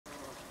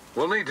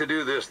We'll need to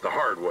do this the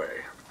hard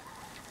way.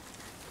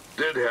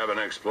 Did have an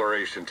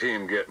exploration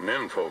team getting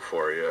info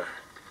for you.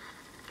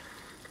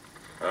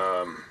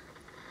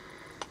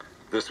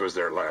 This was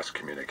their last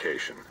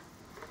communication.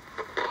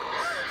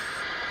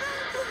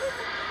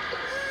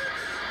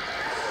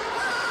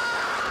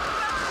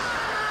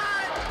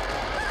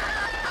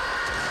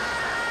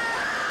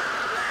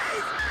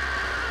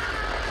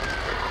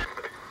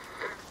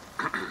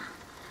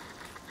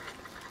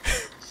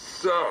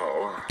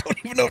 So, Don't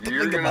even know what to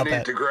you're think gonna about need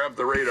that. to grab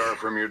the radar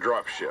from your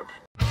dropship.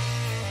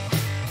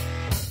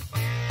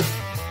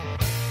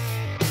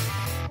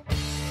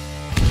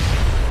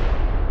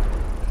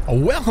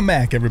 Welcome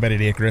back, everybody,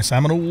 to Icarus.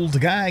 I'm an old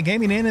guy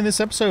gaming, and in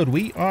this episode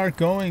we are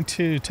going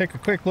to take a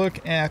quick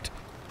look at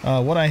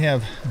what I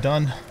have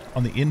done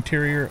on the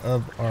interior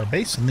of our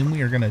base, and then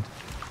we are going to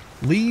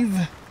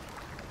leave.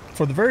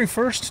 For the very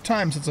first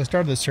time since I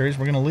started this series,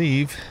 we're going to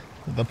leave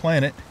the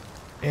planet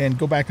and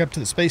go back up to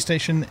the space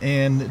station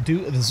and do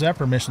the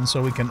Zephyr mission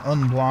so we can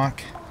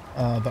unblock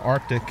the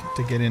Arctic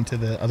to get into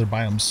the other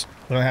biomes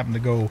without having to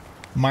go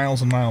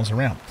miles and miles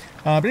around.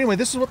 But anyway,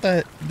 this is what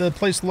the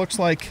place looks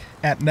like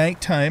at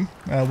nighttime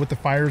with the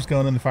fires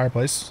going in the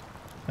fireplace.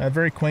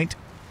 Very quaint.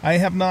 I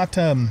have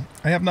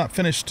not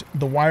finished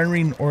the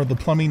wiring or the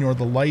plumbing or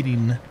the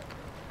lighting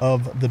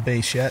of the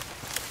base yet,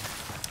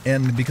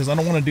 and because I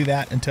don't want to do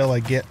that until I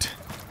get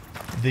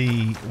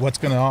what's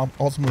going to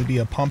ultimately be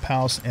a pump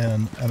house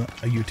and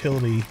a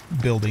utility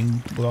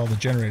building with all the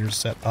generators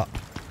set up.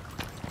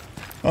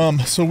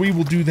 So we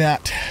will do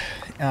that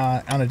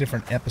on a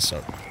different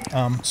episode.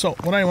 So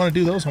what I want to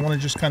do though is I want to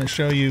just kind of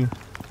show you,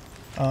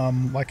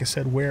 like I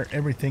said, where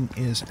everything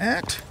is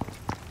at,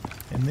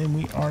 and then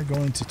we are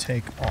going to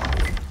take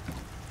off.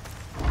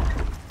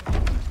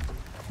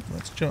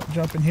 Let's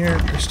jump in here.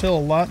 There's still a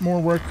lot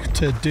more work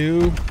to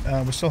do.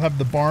 We still have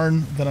the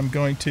barn that I'm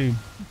going to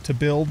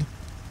build,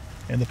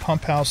 and the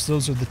pump house.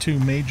 Those are the two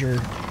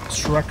major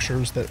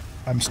structures that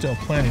I'm still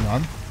planning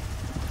on.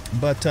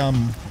 But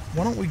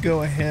why don't we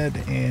go ahead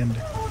and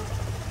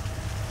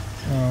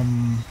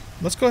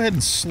let's go ahead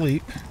and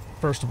sleep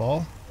first of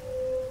all.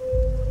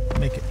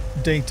 Make it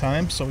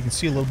daytime so we can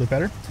see a little bit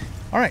better.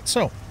 Alright,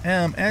 so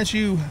as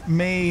you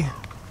may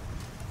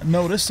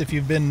notice if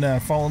you've been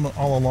following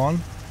all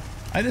along,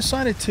 I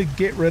decided to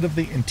get rid of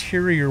the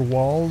interior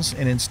walls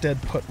and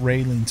instead put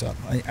railings up.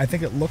 I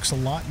think it looks a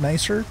lot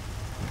nicer,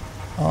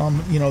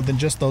 you know, than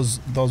just those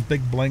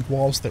big blank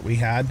walls that we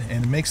had,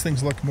 and it makes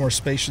things look more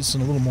spacious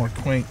and a little more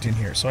quaint in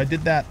here. So I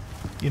did that,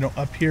 you know,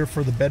 up here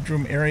for the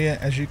bedroom area,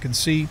 as you can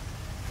see,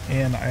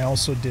 and I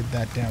also did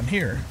that down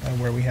here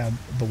where we had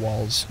the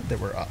walls that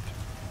were up.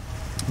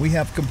 We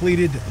have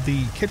completed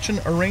the kitchen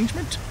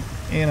arrangement,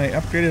 and I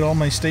upgraded all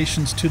my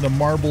stations to the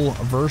marble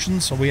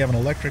version. So we have an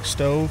electric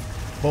stove.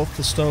 Both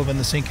the stove and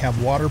the sink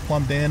have water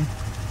plumbed in,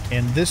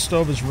 and this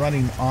stove is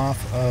running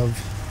off of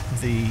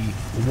the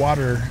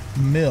water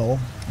mill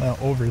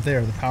over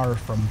there, the power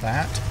from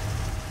that,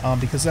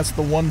 because that's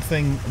the one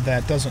thing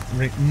that doesn't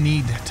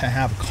need to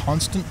have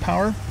constant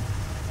power.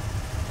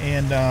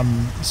 And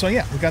so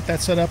yeah, we got that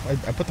set up.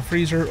 I put the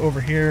freezer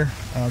over here.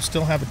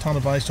 Still have a ton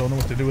of ice, don't know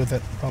what to do with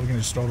it. Probably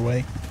gonna just throw it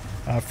away.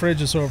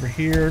 Fridge is over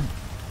here.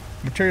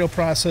 Material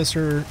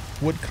processor,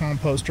 wood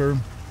composter,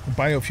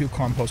 biofuel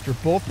composter.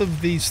 Both of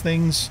these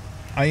things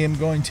I am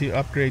going to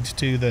upgrade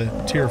to the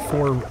tier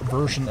 4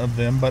 version of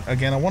them, but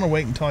again, I want to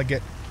wait until I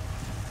get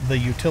the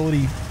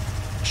utility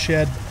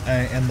shed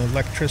and the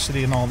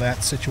electricity and all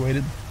that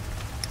situated,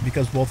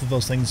 because both of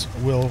those things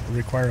will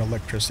require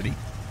electricity.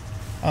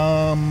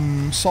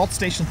 Salt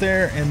station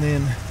there, and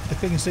then the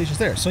cooking station's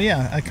there. So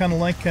yeah, I kind of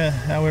like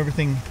how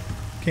everything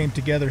came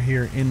together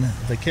here in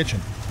the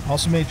kitchen.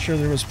 Also made sure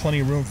there was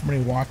plenty of room for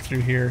me to walk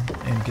through here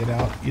and get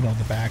out, you know,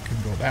 the back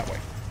and go that way.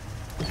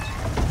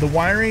 The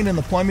wiring and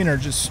the plumbing are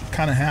just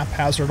kind of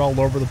haphazard all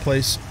over the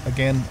place.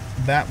 Again,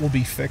 that will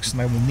be fixed,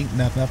 and I will neaten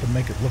that up and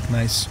make it look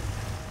nice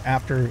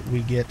after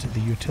we get the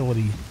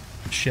utility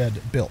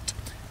shed built.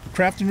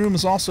 Crafting room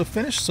is also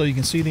finished, so you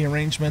can see the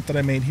arrangement that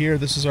I made here.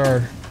 This is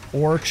our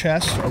ore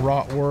chest, a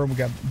raw ore. We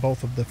got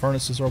both of the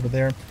furnaces over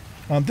there.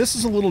 This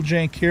is a little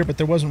jank here, but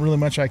there wasn't really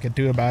much I could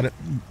do about it,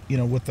 you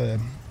know, with the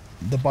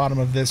bottom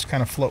of this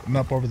kind of floating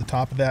up over the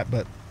top of that,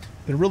 but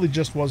there really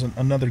just wasn't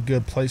another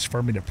good place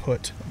for me to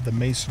put the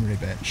masonry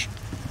bench.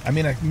 I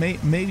mean,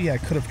 maybe I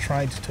could have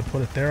tried to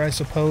put it there, I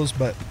suppose,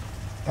 but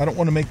I don't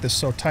want to make this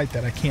so tight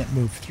that I can't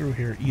move through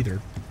here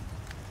either.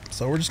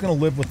 So we're just going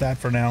to live with that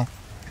for now.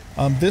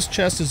 This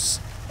chest is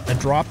a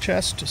drop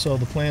chest, so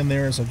the plan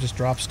there is I'll just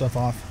drop stuff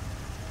off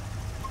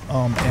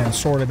and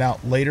sort it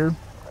out later.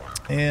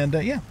 And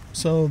yeah,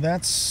 so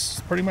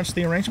that's pretty much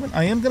the arrangement.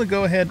 I am going to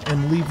go ahead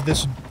and leave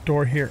this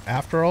door here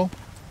after all.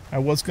 I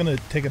was going to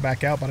take it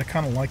back out, but I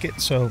kind of like it,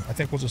 so I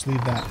think we'll just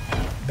leave that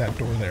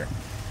door there.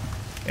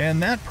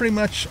 And that pretty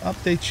much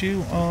updates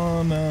you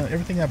on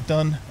everything I've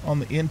done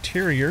on the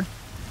interior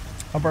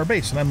of our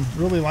base. And I'm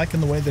really liking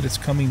the way that it's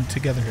coming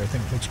together here. I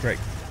think it looks great.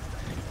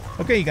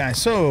 Okay, you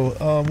guys, so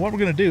what we're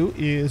going to do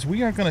is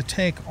we are going to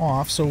take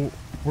off. So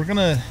we're going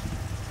to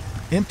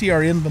empty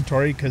our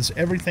inventory because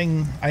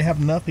I have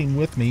nothing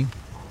with me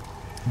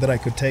that I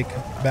could take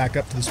back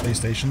up to the space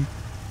station.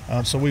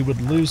 So we would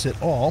lose it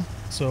all.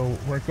 So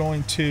we're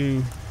going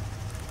to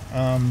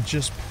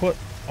just put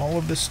all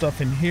of this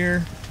stuff in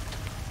here.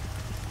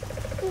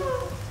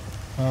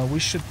 We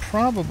should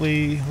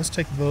probably, let's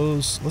take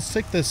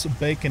this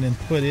bacon and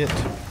put it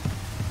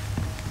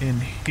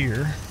in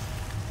here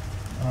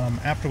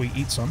after we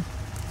eat some.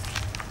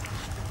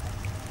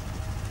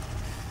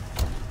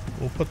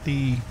 We'll put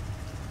these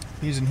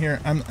in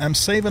here. I'm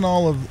saving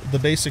all of the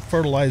basic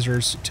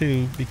fertilizers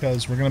too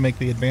because we're going to make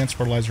the advanced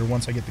fertilizer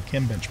once I get the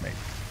chem bench made.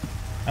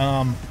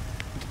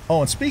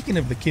 Oh, and speaking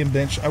of the chem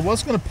bench, I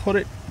was going to put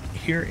it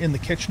here in the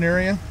kitchen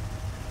area.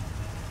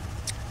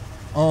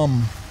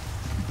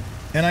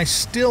 And I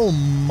still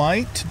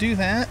might do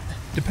that,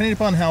 depending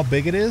upon how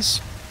big it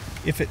is.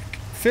 If it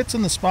fits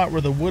in the spot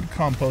where the wood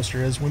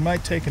composter is, we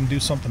might take and do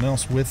something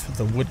else with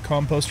the wood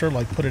composter,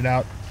 like put it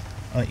out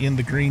in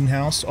the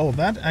greenhouse. Oh,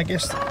 that, I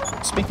guess,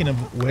 speaking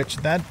of which,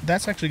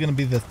 that's actually going to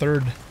be the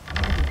third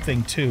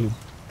thing too.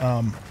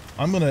 I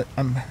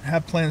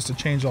have plans to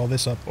change all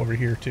this up over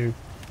here too.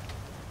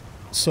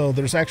 So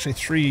there's actually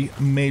 3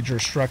 major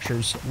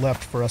structures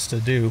left for us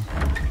to do.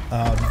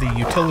 The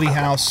utility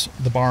house,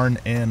 the barn,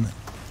 and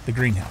the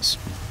greenhouse.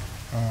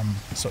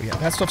 So yeah,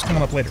 that stuff's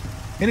coming up later.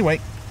 Anyway,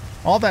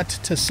 all that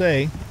to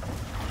say,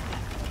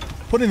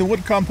 putting the wood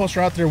composter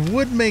out there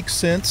would make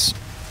sense.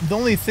 The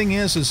only thing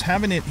is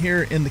having it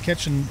here in the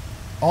kitchen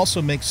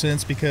also makes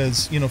sense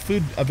because, you know,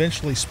 food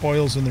eventually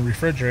spoils in the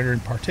refrigerator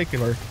in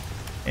particular,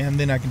 and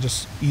then I can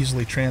just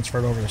easily transfer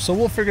it over. So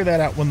we'll figure that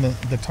out when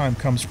the time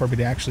comes for me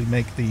to actually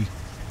make the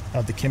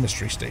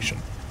chemistry station.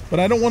 But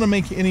I don't want to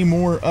make any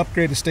more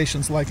upgraded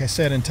stations, like I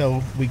said,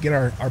 until we get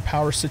our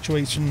power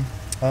situation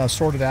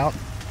sorted out.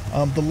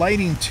 The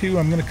lighting too,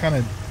 I'm going to kind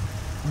of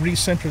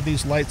recenter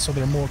these lights so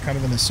they're more kind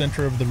of in the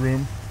center of the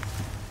room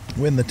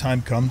when the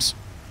time comes.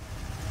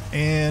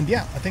 And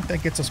yeah, I think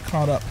that gets us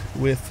caught up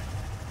with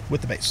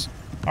the base.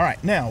 All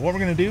right, now what we're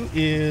going to do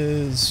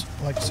is,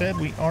 like I said,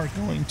 we are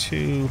going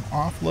to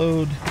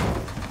offload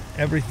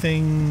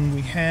everything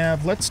we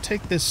have. Let's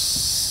take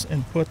this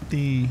and put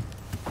the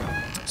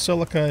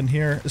silica in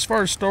here. As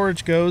far as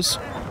storage goes,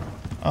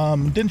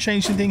 didn't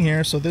change anything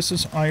here. So this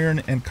is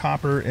iron and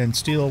copper and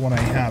steel when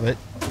I have it.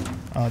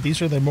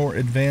 These are the more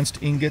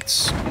advanced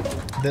ingots.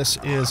 This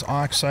is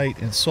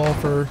oxide and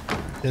sulfur.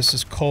 This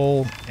is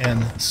coal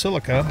and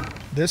silica.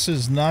 This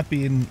is not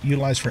being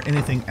utilized for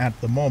anything at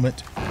the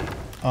moment.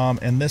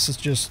 And this is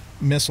just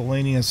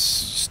miscellaneous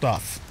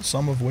stuff,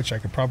 some of which I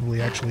could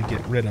probably actually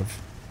get rid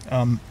of.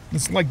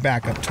 It's like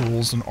backup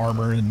tools and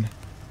armor and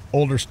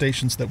older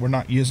stations that we're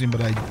not using,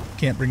 but I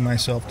can't bring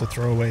myself to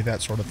throw away,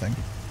 that sort of thing.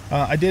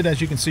 I did,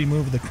 as you can see,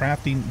 move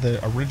the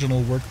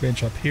original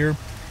workbench up here,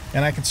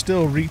 and I can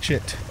still reach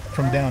it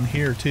from down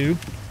here too.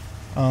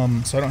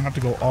 So I don't have to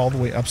go all the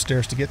way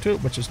upstairs to get to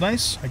it, which is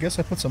nice. I guess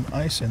I put some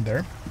ice in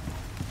there.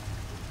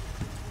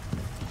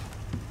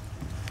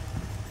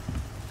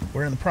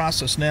 We're in the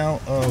process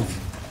now of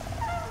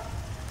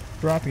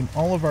dropping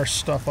all of our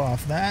stuff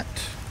off that.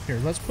 Here,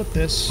 let's put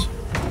this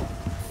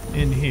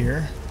in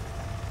here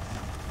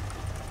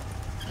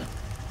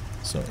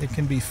so it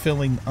can be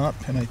filling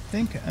up. And I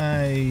think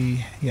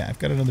I've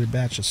got another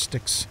batch of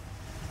sticks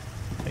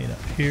made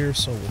up here,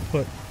 so we'll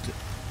put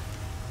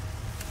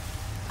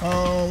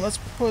let's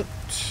put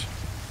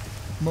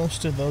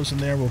most of those in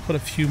there. We'll put a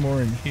few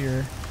more in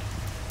here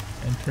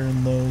and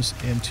turn those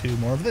into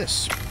more of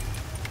this.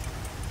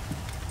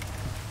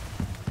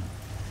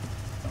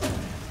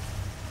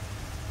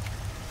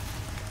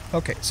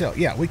 Okay, so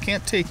yeah, we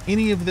can't take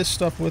any of this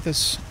stuff with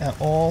us at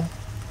all.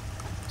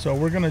 So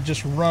we're going to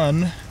just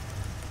run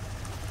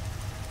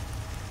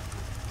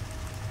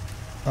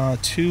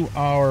to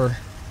our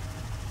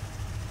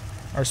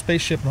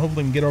spaceship, and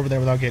hopefully we can get over there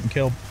without getting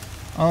killed.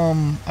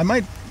 I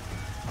might...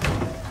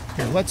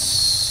 Here, let's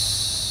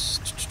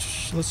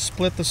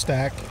split the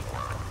stack.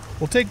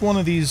 We'll take one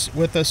of these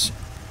with us.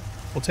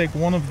 We'll take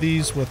one of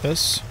these with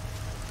us.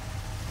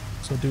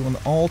 So do an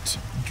alt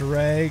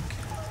drag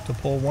to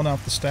pull one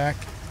out the stack.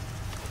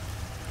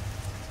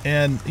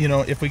 And, you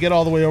know, if we get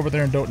all the way over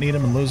there and don't need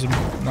them and lose them,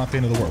 not the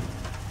end of the world.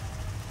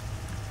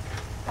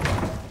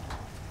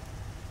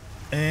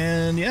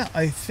 And yeah,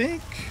 I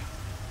think...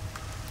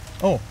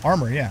 Oh,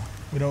 armor, yeah.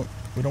 We don't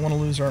want to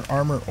lose our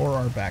armor or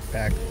our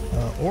backpack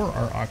or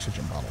our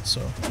oxygen bottle.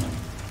 So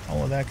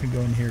all of that can go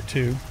in here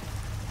too.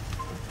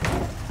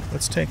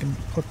 Let's take and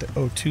put the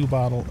O2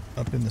 bottle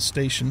up in the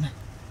station.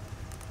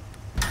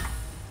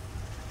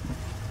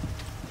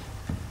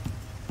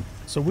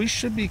 So we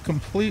should be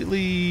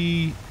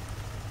completely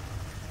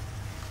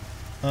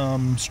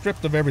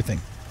stripped of everything.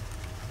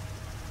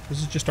 This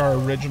is just our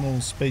original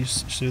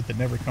space suit that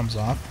never comes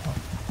off.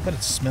 I bet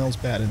it smells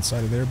bad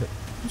inside of there, but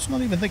let's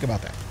not even think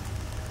about that.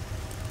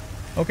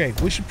 Okay,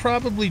 we should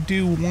probably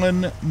do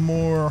one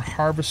more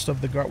harvest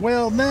of the garden.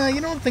 Well, nah,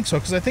 you don't think so,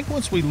 because I think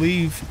once we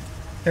leave,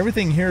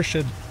 everything here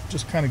should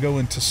just kind of go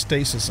into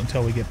stasis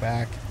until we get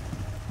back.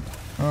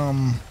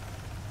 The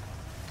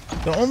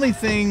only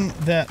thing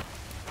that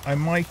I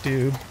might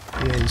do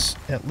is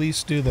at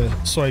least do the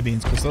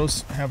soybeans, because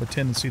those have a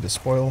tendency to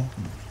spoil.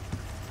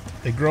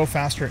 They grow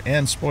faster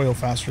and spoil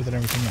faster than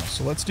everything else.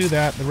 So let's do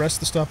that. The rest of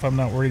the stuff I'm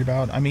not worried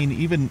about. I mean,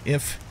 even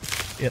if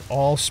it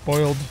all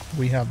spoiled,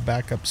 we have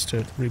backups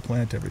to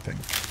replant everything.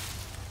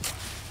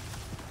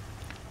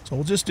 So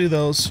we'll just do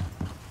those.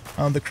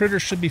 The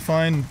critters should be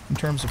fine in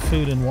terms of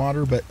food and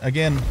water, but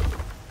again,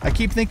 I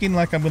keep thinking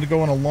like I'm going to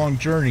go on a long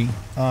journey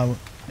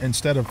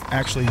instead of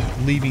actually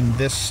leaving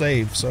this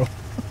save, so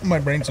my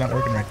brain's not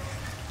working right.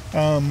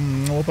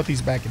 We'll put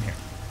these back in here.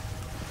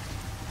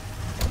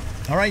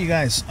 Alright, you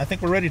guys, I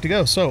think we're ready to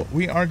go. So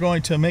we are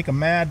going to make a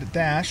mad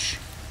dash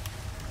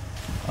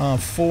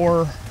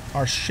for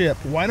our ship.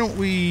 Why don't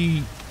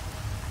we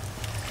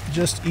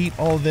just eat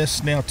all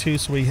this now too,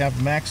 so we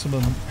have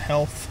maximum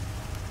health.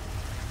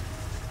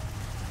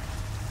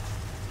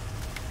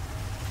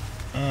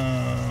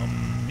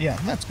 Yeah,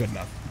 that's good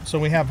enough. So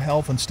we have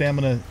health and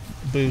stamina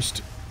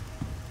boost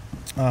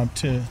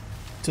to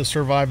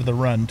survive the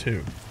run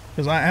too.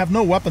 Because I have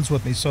no weapons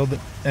with me, so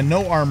and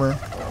no armor,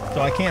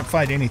 so I can't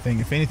fight anything.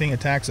 If anything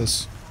attacks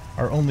us,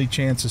 our only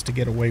chance is to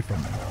get away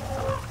from them.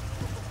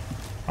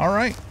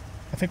 Alright,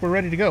 I think we're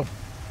ready to go.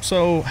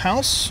 So,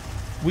 house,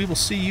 we will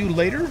see you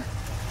later.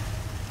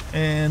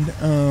 And,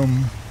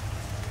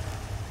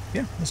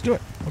 yeah, let's do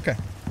it. Okay.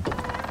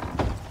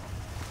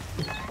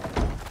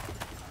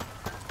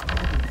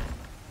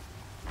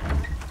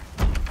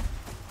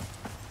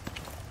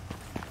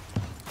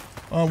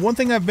 One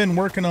thing I've been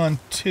working on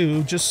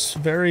too, just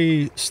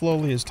very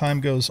slowly as time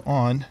goes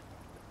on,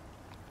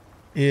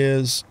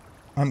 is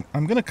I'm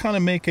going to kind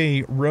of make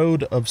a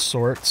road of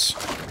sorts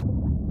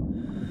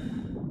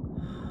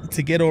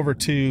to get over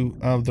to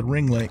the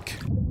ring lake.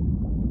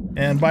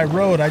 And by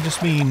road, I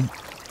just mean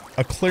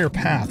a clear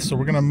path. So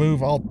we're going to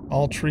move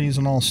all trees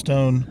and all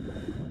stone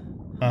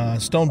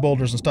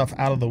boulders and stuff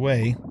out of the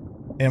way,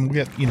 and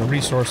we'll get, you know,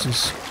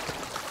 resources.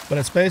 But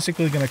it's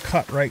basically going to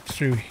cut right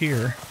through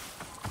here.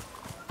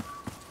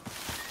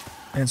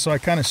 And so I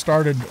kind of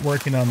started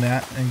working on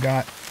that and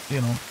got, you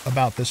know,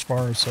 about this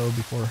far or so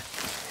before.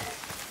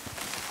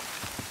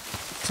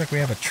 Looks like we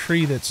have a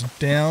tree that's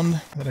down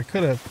that I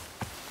could have.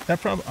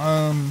 That probably,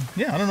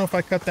 yeah, I don't know if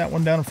I cut that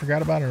one down and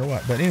forgot about it or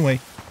what. But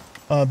anyway,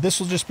 this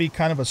will just be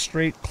kind of a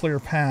straight, clear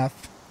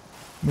path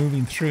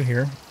moving through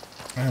here.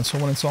 And so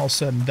when it's all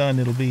said and done,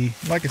 it'll be,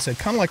 like I said,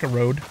 kind of like a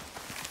road.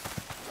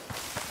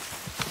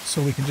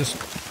 So we can just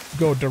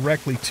go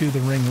directly to the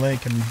ring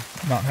lake and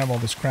not have all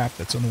this crap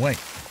that's in the way.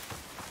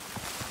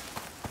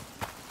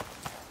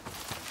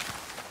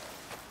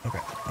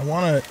 I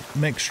want to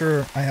make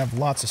sure I have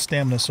lots of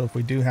stamina, so if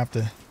we do have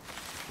to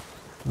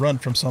run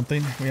from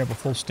something, we have a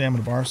full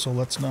stamina bar, so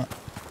let's not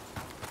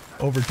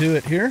overdo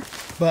it here.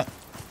 But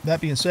that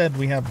being said,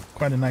 we have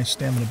quite a nice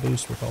stamina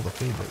boost with all the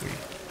food that we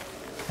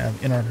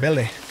have in our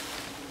belly.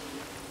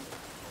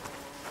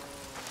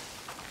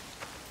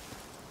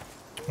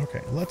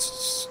 Okay,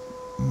 let's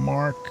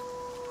mark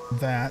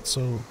that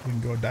so we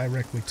can go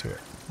directly to it.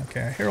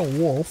 Okay, I hear a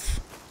wolf.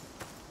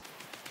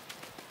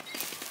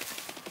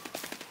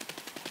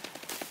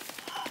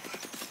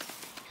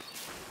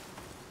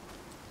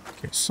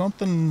 Okay,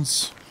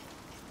 something's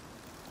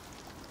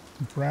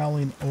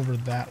growling over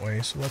that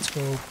way, so let's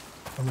go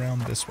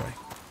around this way.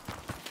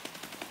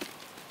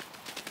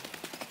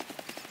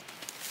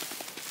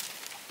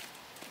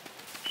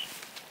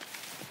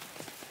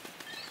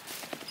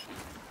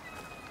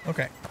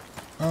 Okay.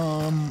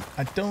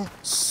 I don't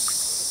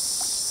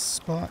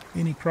spot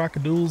any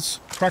crocodile-doos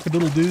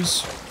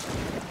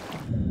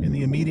in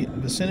the immediate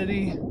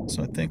vicinity,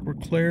 so I think we're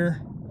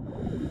clear.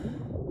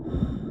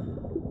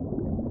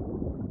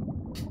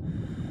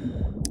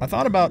 I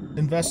thought about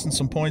investing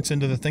some points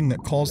into the thing that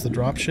calls the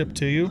dropship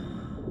to you.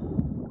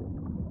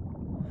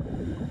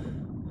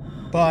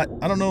 But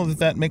I don't know that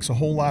that makes a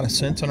whole lot of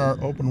sense in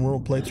our open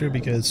world playthrough,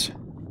 because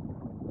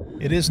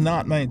it is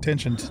not my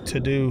intention to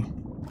do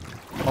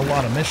a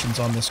lot of missions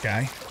on this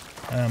guy.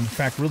 In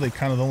fact, really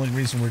kind of the only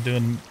reason we're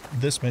doing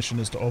this mission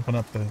is to open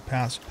up the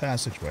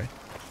passageway.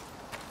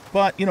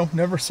 But, you know,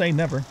 never say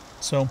never.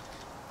 So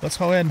let's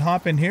go ahead and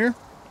hop in here.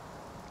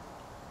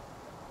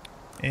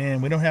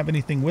 And we don't have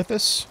anything with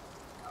us.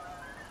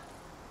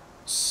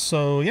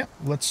 So, yeah,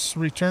 let's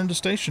return to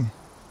station.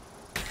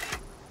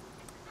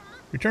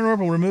 Return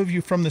orb will remove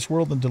you from this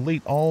world and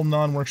delete all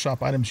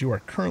non-workshop items you are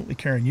currently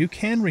carrying. You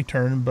can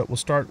return, but we'll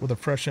start with a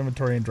fresh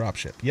inventory and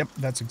dropship. Yep,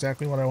 that's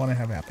exactly what I want to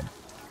have happen.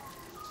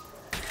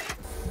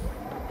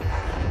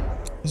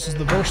 This is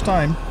the first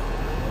time,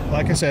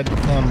 like I said,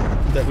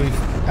 that we've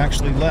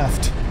actually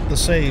left the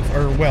save,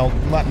 or, well,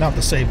 not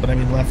the save, but I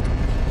mean left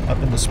up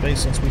into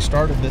space since we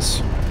started this.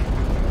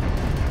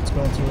 Let's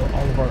go through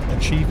all of our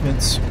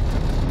achievements.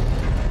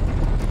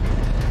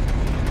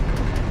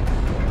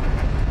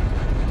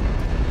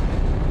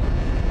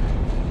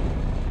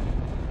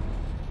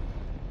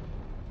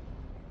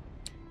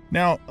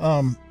 Now,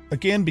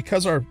 again,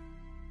 because our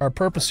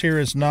purpose here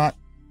is not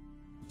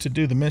to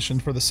do the mission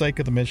for the sake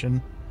of the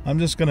mission, I'm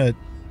just going to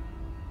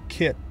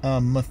kit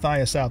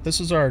Matthias out.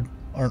 This is our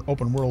our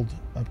open world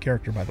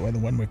character, by the way, the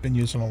one we've been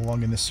using all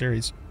along in this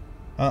series.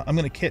 I'm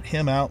going to kit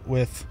him out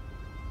with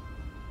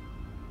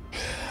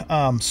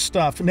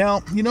stuff.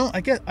 Now, you know,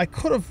 I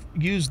could have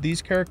used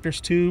these characters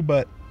too,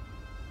 but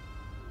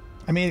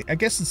I mean, I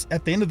guess it's,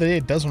 at the end of the day,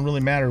 it doesn't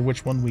really matter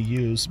which one we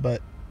use,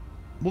 but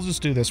we'll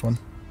just do this one.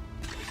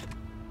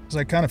 Because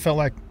I kind of felt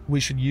like we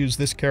should use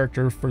this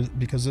character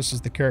because this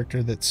is the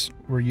character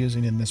we're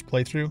using in this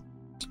playthrough.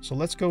 So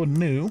let's go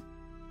new.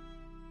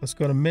 Let's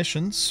go to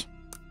missions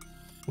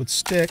with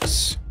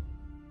Styx.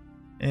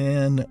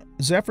 And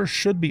Zephyr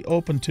should be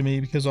open to me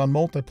because on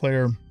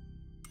multiplayer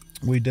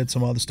we did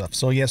some other stuff.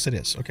 So yes, it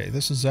is. Okay,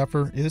 this is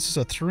Zephyr. This is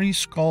a 3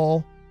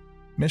 skull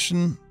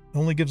mission. It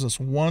only gives us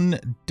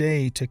 1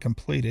 day to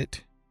complete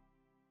it.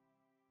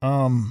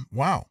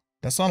 Wow.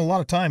 That's not a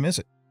lot of time, is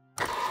it?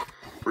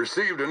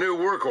 Received a new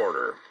work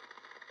order.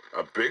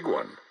 A big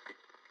one.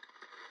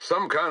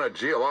 Some kind of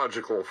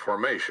geological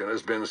formation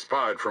has been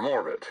spied from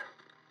orbit.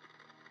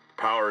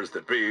 Powers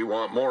that be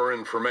want more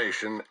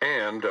information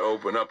and to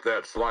open up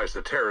that slice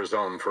of terra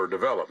zone for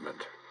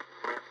development.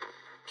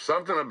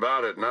 Something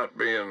about it not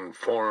being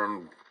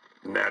formed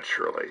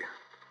naturally.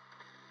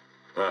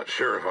 Not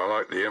sure if I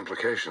like the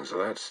implications of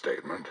that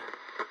statement.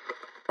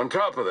 On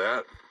top of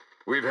that,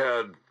 we've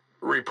had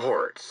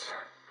reports.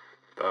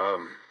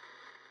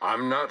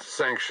 I'm not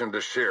sanctioned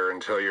to share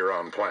until you're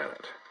on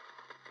planet.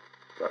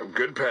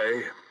 Good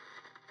pay,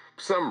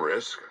 some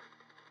risk,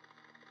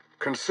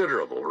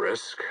 considerable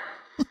risk.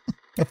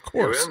 Of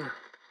course.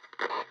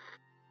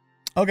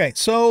 Okay,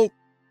 so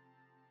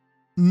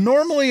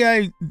normally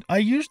I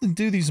usually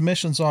do these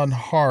missions on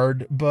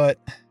hard,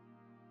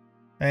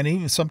 and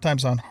even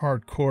sometimes on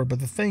hardcore, but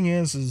the thing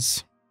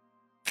is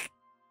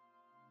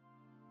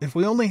if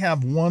we only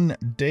have 1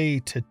 day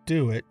to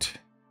do it,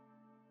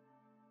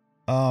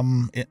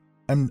 I'm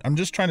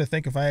just trying to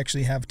think if I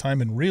actually have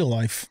time in real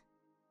life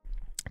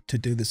to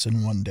do this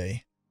in 1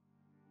 day.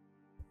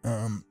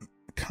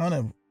 Kind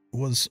of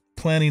was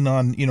planning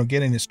on, you know,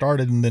 getting it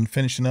started and then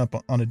finishing up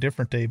on a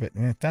different day, but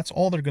if that's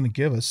all they're going to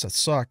give us, that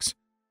sucks.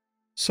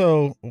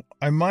 So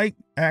I might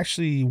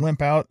actually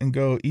wimp out and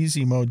go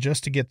easy mode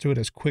just to get through it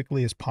as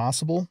quickly as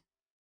possible.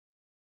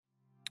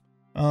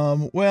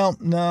 Well,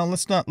 no,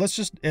 let's not. Let's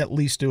just at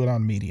least do it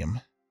on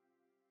medium.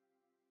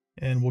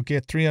 And we'll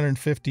get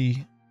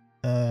 350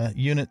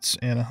 units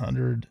and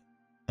 100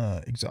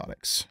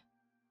 exotics.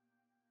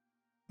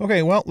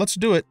 Okay, well, let's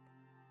do it.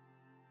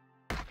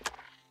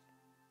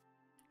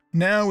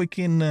 Now we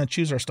can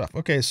choose our stuff.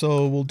 Okay,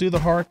 so we'll do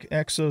the Hark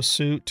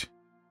exosuit.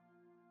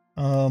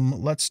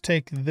 Let's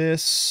take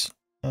this.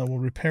 We'll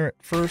repair it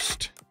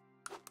first.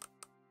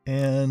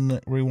 And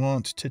we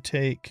want to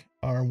take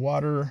our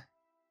water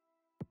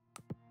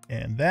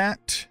and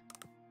that.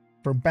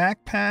 For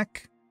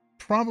backpack,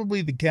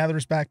 probably the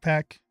Gatherer's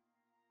backpack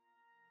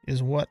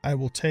is what I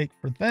will take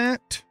for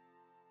that.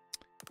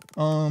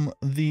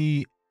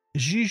 The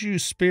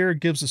Jiju spear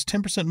gives us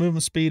 10%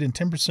 movement speed and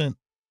 10%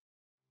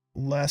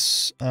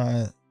 less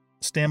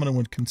stamina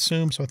when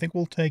consumed, so I think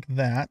we'll take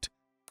that.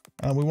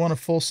 We want a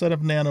full set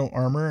of nano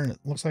armor, and it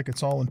looks like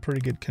it's all in pretty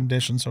good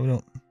condition, so we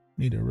don't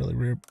need to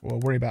really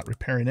worry about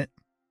repairing it.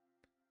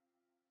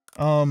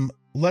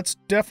 Let's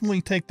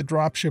definitely take the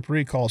dropship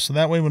recall, so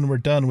that way when we're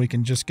done we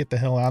can just get the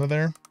hell out of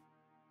there.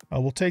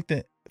 We'll take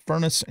the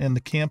furnace and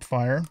the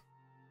campfire.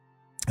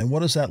 And what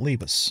does that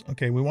leave us?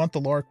 Okay, we want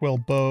the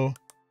Larkwell bow.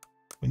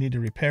 We need to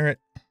repair it.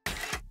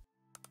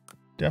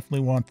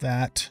 Definitely want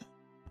that.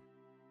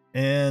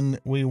 And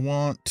we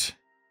want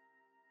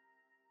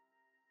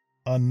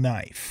a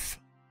knife.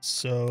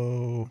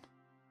 So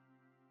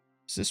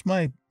is this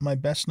my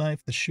best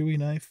knife, the Shui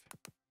knife?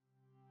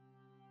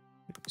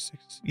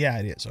 56. Yeah,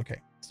 it is. Okay,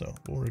 so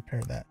we'll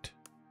repair that.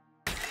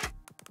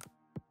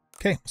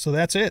 Okay, so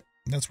that's it.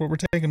 That's what we're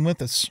taking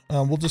with us.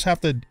 We'll just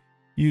have to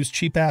use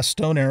cheap-ass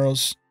stone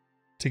arrows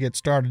to get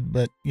started,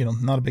 but, you know,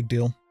 not a big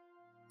deal.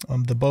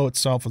 The bow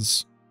itself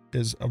is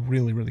a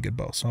really, really good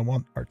bow, so I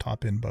want our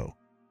top-end bow.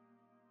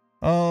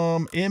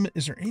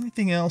 Is there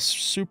anything else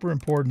super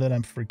important that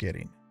I'm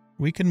forgetting?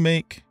 We can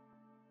make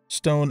the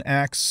stone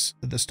axe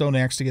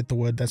to get the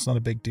wood. That's not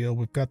a big deal.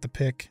 We've got the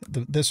pick.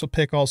 This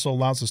pick also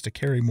allows us to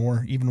carry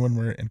more even when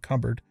we're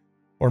encumbered,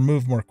 or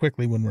move more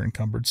quickly when we're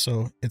encumbered.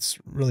 So it's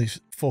really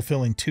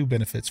fulfilling 2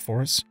 benefits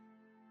for us.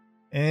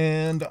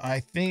 And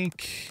I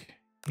think,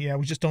 yeah,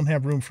 we just don't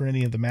have room for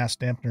any of the mass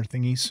dampener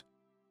thingies.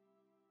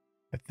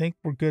 I think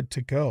we're good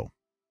to go.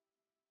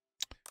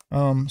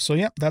 So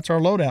yeah, that's our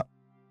loadout.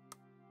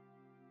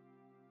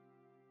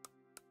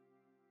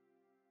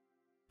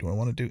 Do I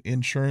want to do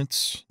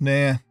insurance?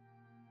 Nah,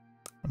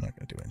 I'm not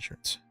going to do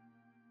insurance.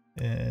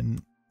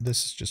 And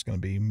this is just going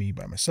to be me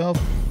by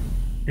myself.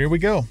 Here we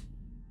go.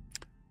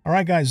 All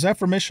right, guys,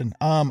 Zephyr mission.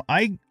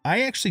 I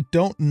actually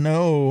don't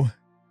know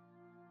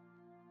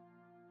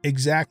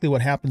exactly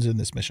what happens in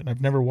this mission.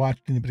 I've never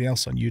watched anybody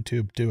else on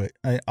YouTube do it.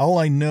 All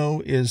I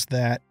know is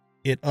that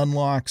it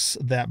unlocks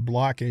that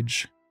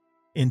blockage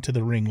into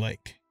the ring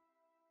lake.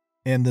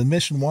 And the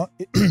mission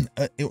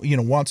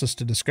wants us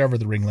to discover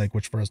the ring lake,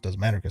 which for us doesn't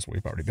matter because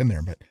we've already been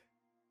there. But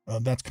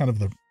that's kind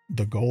of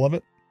the goal of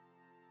it.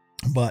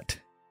 But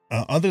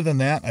other than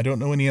that, I don't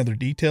know any other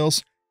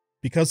details.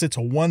 Because it's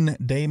a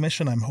 1-day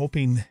mission, I'm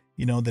hoping,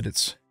 you know,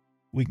 that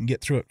we can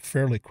get through it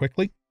fairly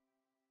quickly.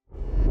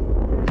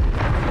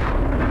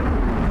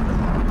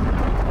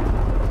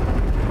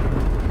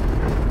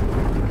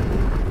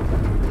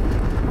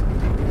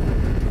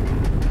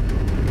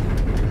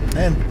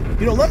 And,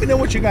 you know, let me know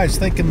what you guys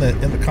think in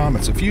the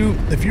comments. If you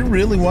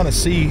really want to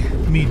see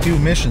me do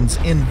missions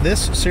in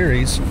this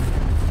series,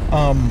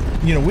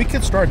 you know, we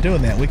could start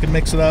doing that. We could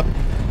mix it up,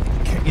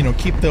 you know,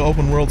 keep the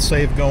open world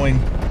save going,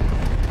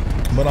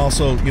 but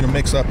also, you know,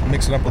 mix it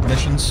up with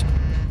missions.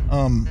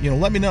 You know,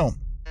 let me know.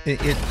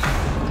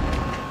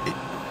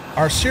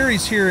 Our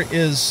series here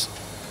is,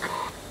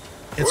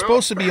 it's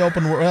supposed to be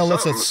open world. Well,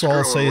 let's let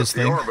Saul say his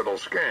thing. Orbital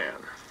scan.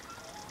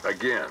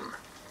 Again.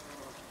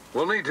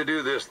 We'll need to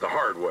do this the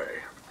hard way.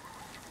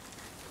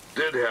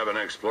 Did have an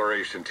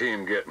exploration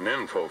team getting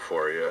info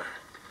for you.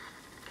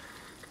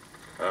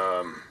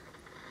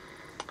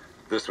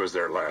 This was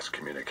their last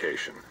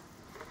communication.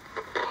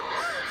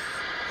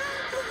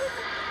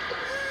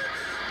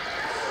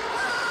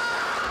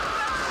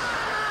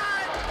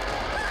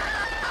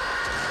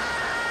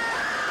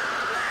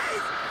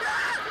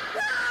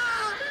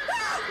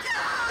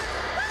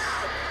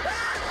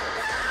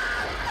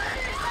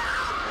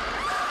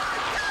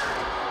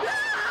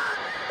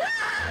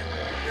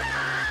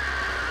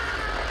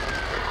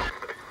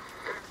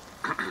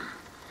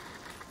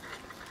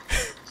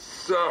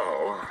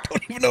 So,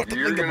 Don't even know what to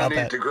you're think gonna about need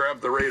that. to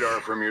grab the radar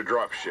from your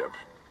dropship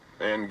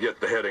and get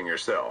the heading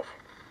yourself.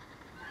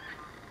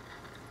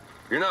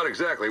 You're not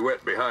exactly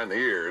wet behind the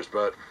ears,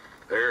 but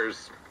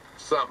there's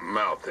something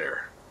out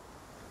there.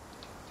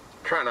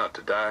 Try not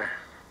to die.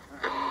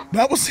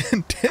 That was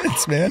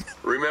intense, man.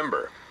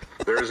 Remember,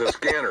 there's a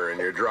scanner in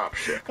your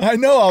dropship. I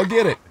know, I'll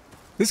get it.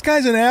 This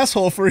guy's an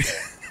asshole for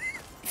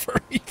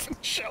even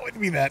showing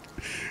me that.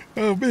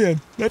 Oh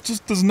man, that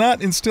just does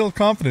not instill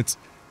confidence.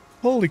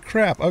 Holy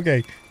crap.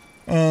 Okay.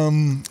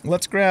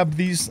 Let's grab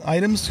these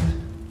items.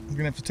 We're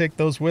gonna have to take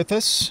those with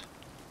us.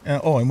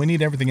 Oh, and we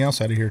need everything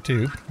else out of here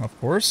too, of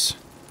course.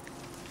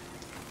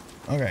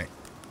 Okay.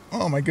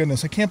 Oh my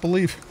goodness, I can't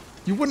believe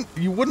you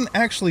wouldn't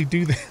actually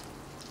do that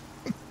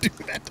do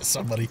that to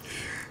somebody.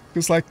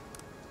 It's like,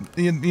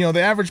 you know,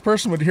 the average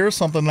person would hear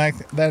something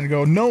like that and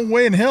go, no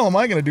way in hell am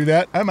I gonna do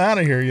that. I'm out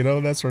of here, you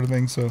know, that sort of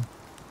thing. So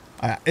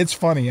it's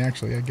funny,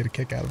 actually. I get a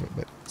kick out of it,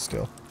 but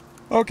still.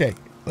 Okay.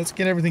 Let's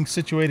get everything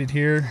situated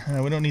here.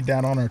 We don't need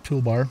that on our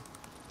toolbar.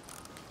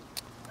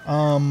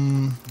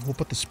 We'll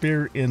put the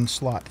spear in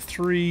slot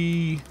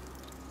 3.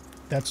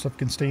 That stuff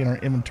can stay in our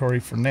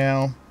inventory for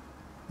now.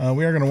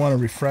 We are going to want to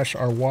refresh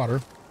our water.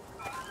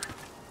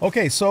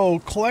 Okay, so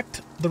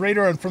collect the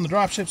radar from the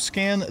dropship,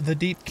 scan the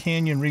deep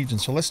canyon region.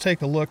 So let's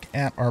take a look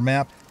at our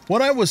map.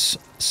 What I was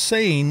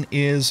saying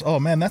is, oh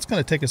man, that's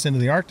going to take us into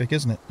the Arctic,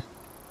 isn't it?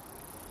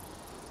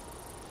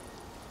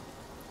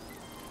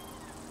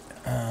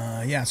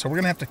 Yeah, so we're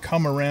gonna have to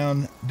come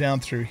around down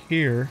through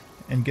here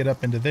and get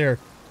up into there.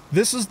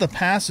 This is the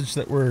passage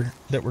that we're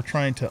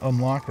trying to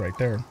unlock right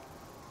there.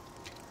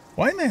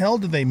 Why in the hell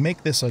did they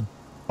make this a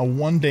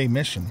 1-day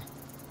mission?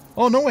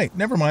 Oh no, wait,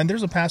 never mind.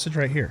 There's a passage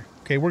right here.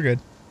 Okay, we're good.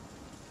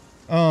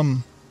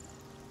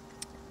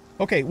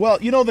 Okay,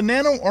 well, you know, the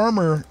nano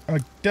armor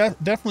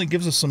definitely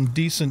gives us some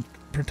decent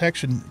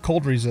protection,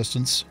 cold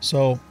resistance.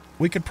 So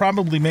we could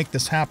probably make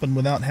this happen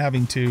without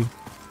having to,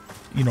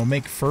 you know,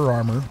 make fur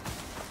armor.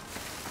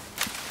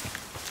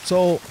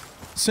 So,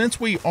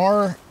 since we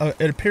are,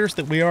 it appears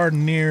that we are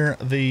near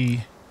the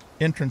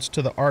entrance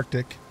to the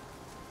Arctic,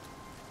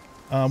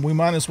 we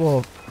might as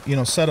well, you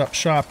know, set up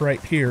shop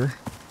right here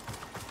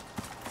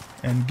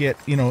and get,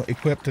 you know,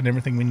 equipped and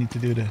everything we need to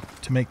do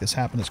to make this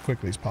happen as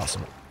quickly as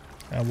possible.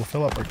 We'll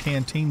fill up our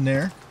canteen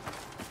there.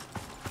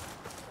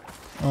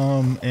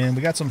 And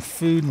we got some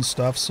food and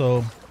stuff,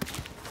 so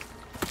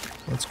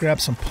let's grab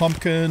some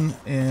pumpkin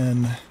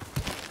and...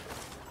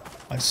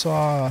 I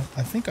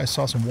think I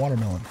saw some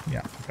watermelon.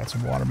 Yeah, got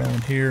some watermelon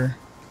here.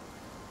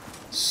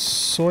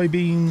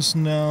 Soybeans,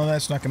 no,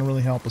 that's not going to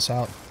really help us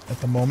out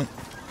at the moment.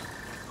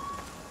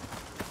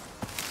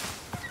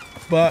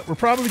 But we're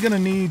probably going to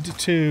need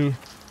to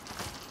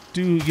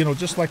do, you know,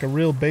 just like a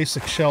real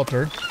basic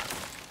shelter.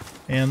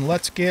 And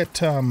let's get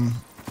some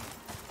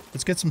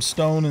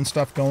stone and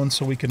stuff going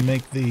so we can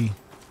make a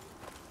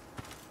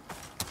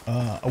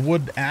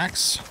wood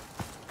axe.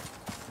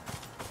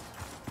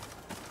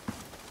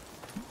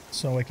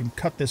 So I can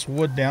cut this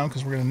wood down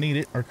because we're going to need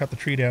it, or cut the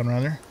tree down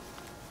rather.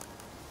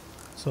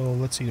 So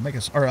let's see, to make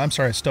a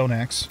stone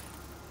axe.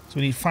 So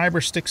we need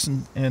fiber, sticks,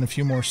 and a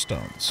few more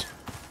stones.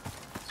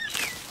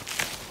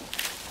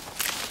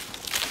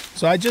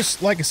 So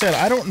like I said,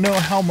 I don't know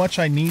how much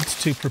I need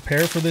to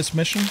prepare for this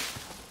mission.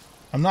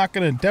 I'm not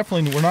going to,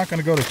 we're not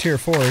going to go to tier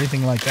 4 or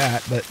anything like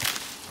that, but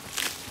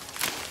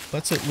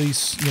let's at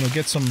least, you know,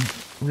 get some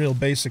real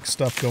basic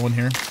stuff going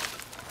here.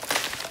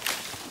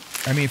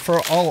 I mean, for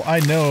all I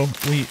know,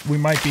 we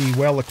might be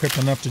well equipped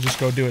enough to just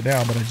go do it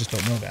now, but I just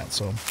don't know that,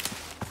 so.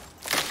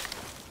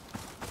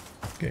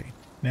 Okay.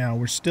 Now,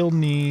 we still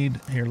need...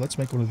 Here, let's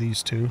make one of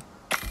these too.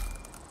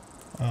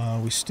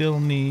 We still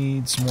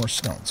need some more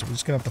stone, so we're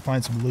just going to have to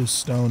find some loose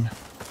stone.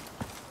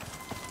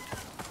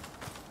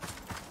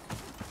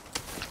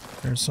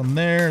 There's some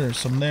there, there's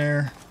some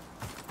there.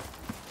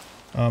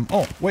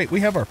 Oh, wait,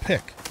 we have our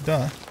pick.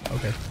 Duh.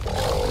 Okay.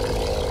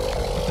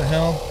 What the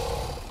hell?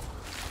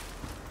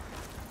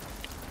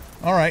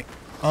 Alright.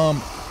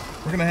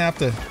 We're gonna have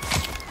to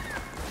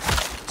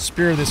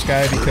spear this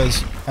guy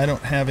because I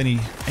don't have any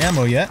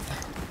ammo yet.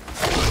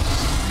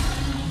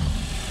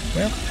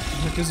 Well,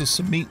 that gives us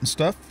some meat and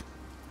stuff.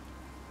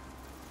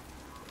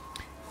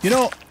 You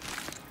know,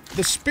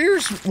 the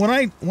spears, when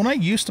I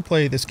used to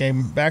play this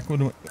game back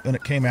when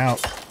it came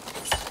out,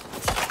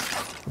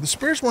 the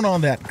spears weren't all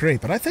that great,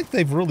 but I think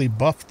they've really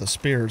buffed the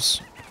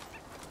spears.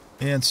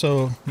 And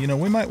so, you know,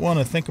 we might want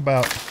to think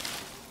about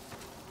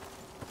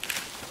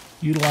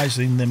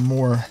utilizing them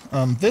more.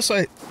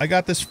 I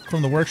got this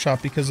from the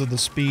workshop because of the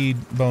speed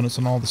bonus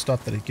and all the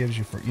stuff that it gives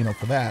you for, you know,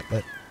 for that.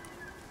 But,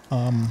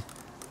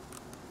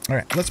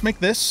 alright, let's make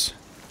this.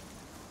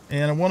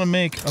 And I want to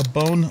make a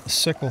bone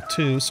sickle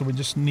too, so we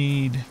just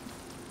need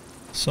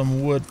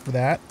some wood for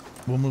that.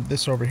 We'll move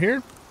this over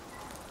here.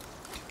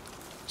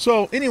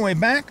 So anyway,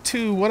 back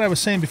to what I was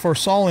saying before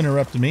Saul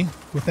interrupted me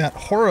with that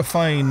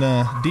horrifying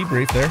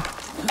debrief there,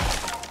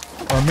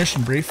 or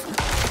mission brief,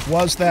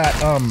 was that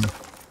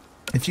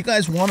if you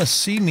guys want to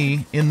see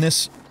me in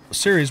this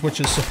series,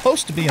 which is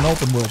supposed to be an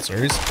open world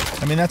series,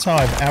 I mean, that's how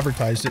I've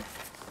advertised it,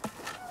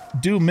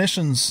 do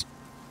missions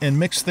and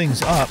mix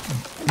things up,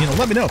 you know,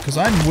 let me know, because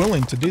I'm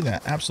willing to do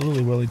that,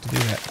 absolutely willing to do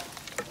that.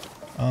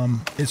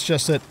 It's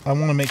just that I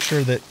want to make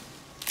sure that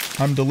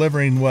I'm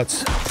delivering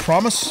what's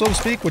promised, so to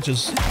speak, which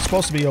is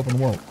supposed to be open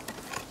world.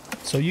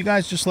 So you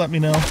guys just let me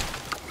know,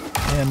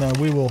 and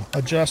we will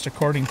adjust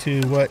according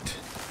to what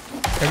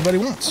everybody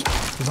wants.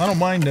 Because I don't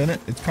mind doing it.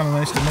 It's kind of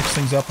nice to mix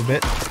things up a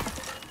bit.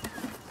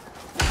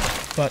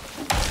 But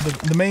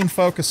the main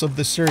focus of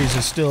this series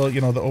is still,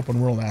 you know, the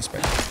open world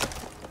aspect.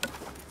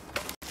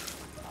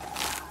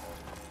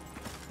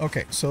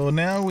 Okay, so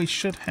now we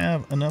should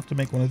have enough to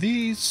make one of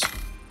these.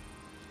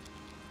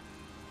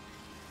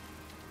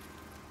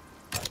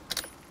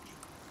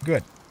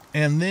 Good.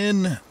 And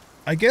then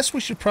I guess we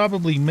should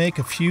probably make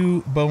a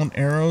few bone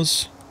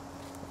arrows.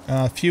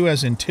 Few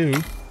as in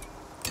 2.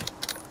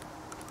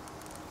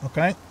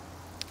 Okay.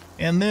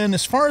 And then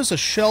as far as a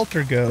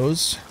shelter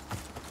goes,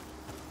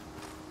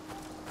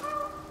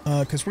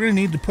 because we're going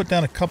to need to put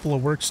down a couple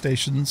of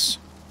workstations,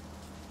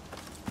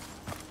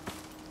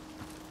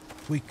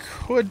 we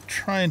could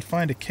try and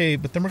find a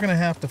cave, but then we're going to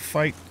have to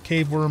fight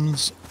cave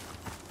worms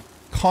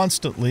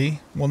constantly.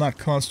 Well, not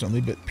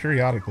constantly, but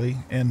periodically,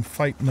 and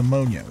fight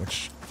pneumonia,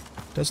 which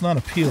does not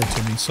appeal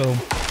to me. So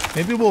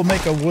maybe we'll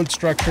make a wood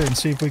structure and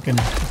see if we can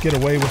get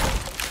away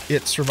with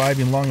it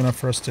surviving long enough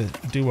for us to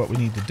do what we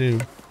need to do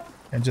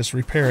and just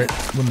repair it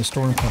when the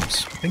storm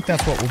comes. I think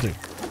that's what we'll do,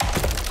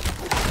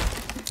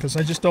 because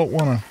I just don't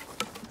want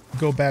to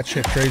go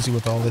batshit crazy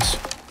with all this.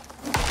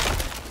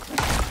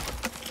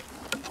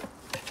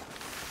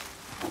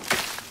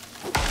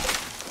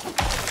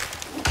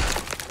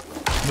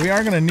 We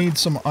are going to need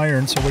some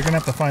iron, so we're going to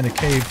have to find a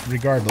cave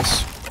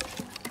regardless.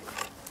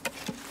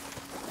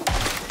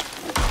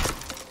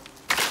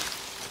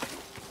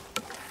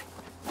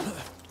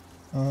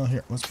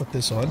 Here, let's put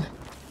this on.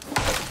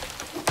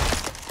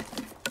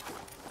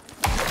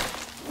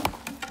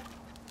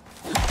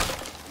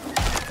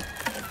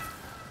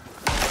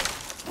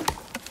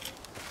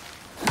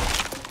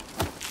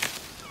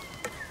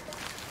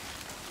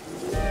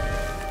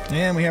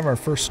 And we have our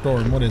first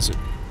storm. What is it?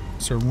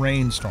 It's a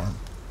rainstorm.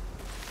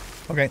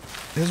 Okay,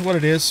 this is what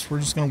it is.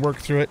 We're just going to work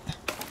through it.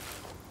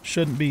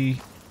 Shouldn't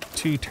be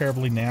too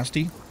terribly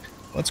nasty.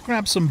 Let's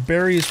grab some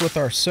berries with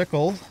our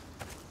sickle.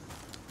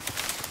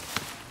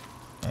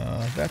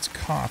 That's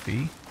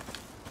coffee.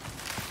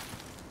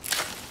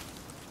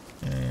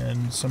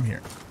 And some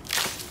here.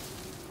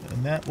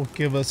 And that will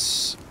give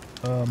us...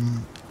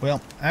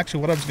 well, actually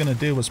what I was going to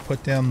do was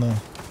put down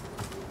the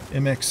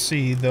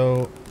MXC,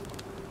 though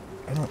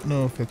I don't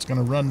know if it's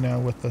going to run now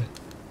with the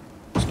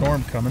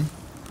storm coming.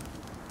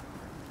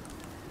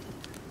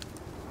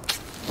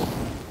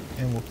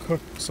 And we'll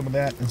cook some of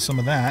that and some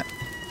of that.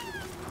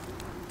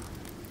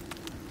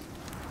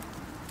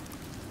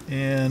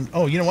 And,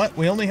 oh, you know what?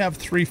 We only have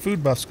 3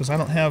 food buffs because I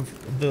don't have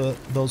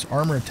those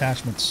armor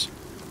attachments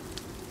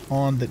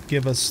on that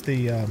give us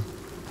the,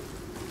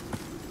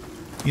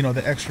 you know,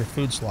 the extra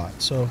food slot.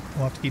 So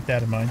we'll have to keep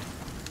that in mind.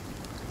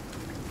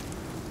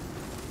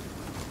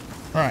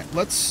 Alright,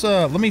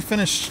 let me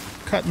finish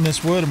cutting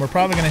this wood, and we're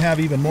probably going to have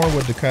even more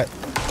wood to cut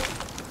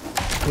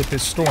with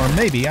this storm.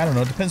 Maybe, I don't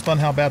know. It depends on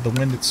how bad the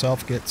wind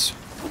itself gets.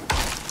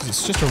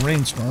 It's just a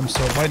rainstorm,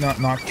 so it might not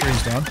knock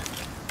trees down.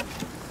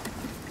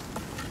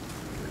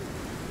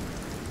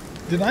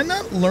 Did I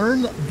not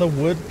learn the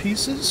wood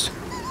pieces?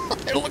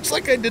 It looks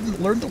like I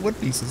didn't learn the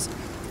wood pieces.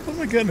 Oh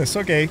my goodness,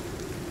 okay.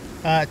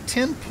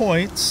 10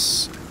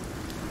 points.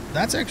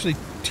 That's actually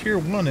tier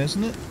 1,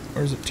 isn't it?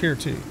 Or is it tier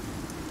 2?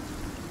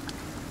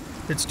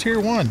 It's tier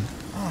 1.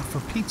 Oh, for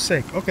Pete's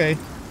sake. Okay.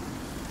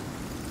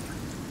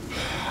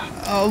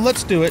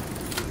 Let's do it.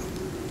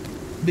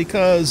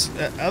 Because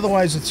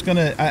otherwise it's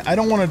gonna... I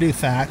don't want to do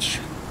thatch.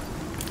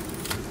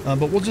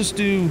 But we'll just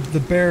do the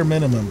bare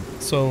minimum.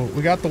 So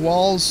we got the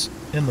walls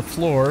in the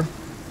floor,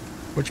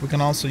 which we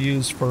can also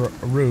use for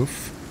a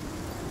roof,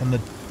 and the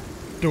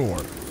door.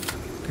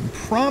 Can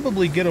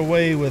probably get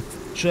away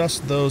with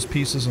just those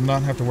pieces and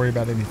not have to worry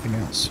about anything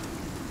else.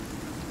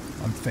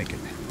 I'm thinking.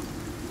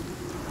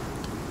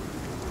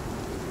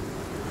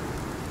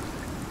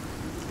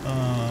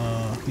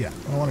 Yeah,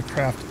 I want to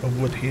craft a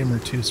wood hammer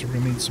too, so we're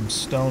going to need some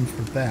stone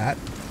for that.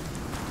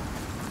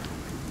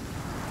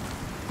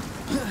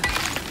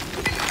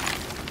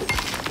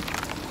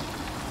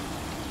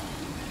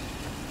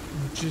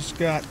 We just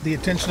got the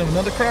attention of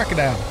another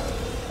crocodile.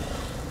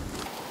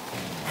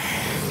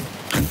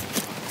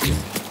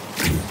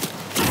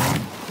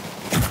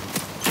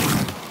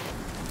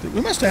 We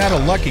must have had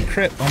a lucky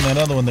crit on that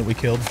other one that we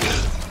killed.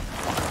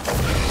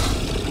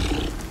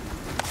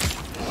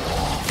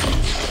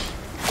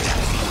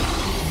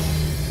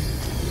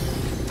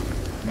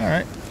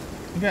 Alright.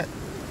 We got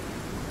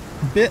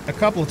bit a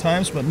couple of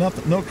times, but no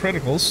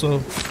criticals,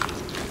 so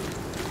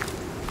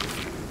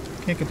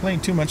can't complain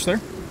too much there.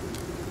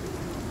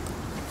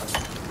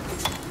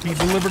 He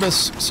delivered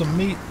us some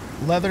meat,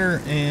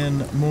 leather,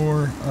 and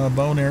more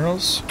bone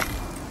arrows.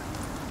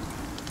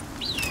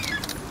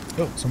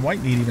 Oh, some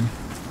white meat even.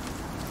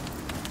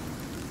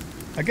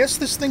 I guess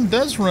this thing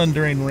does run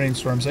during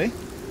rainstorms, eh?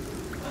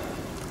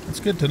 That's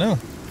good to know.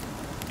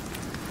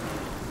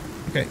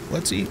 Okay,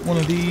 let's eat one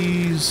of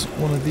these,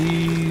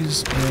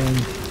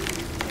 and...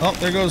 Oh,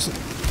 there goes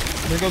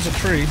a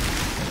tree.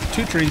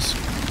 2 trees.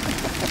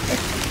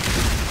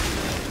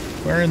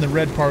 We're in the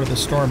red part of the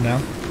storm now.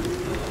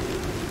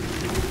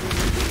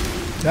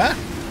 Ah!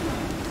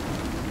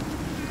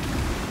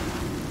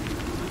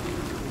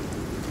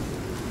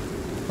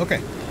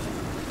 Okay.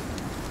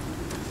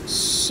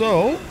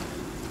 So...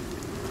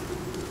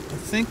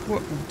 I think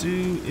what we'll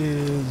do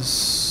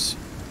is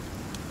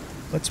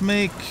let's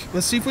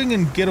see if we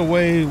can get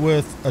away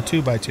with a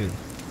 2x2.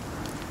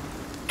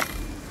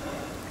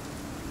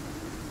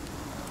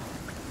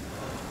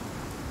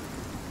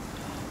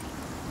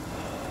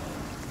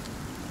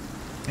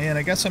 And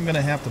I guess I'm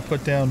gonna have to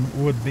put down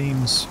wood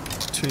beams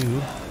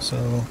too,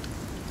 so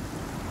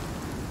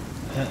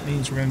that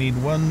means we're gonna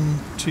need 1,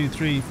 2,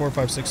 3, 4,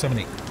 5, 6, 7,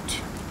 8.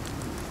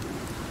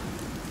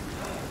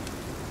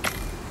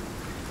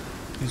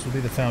 These will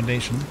be the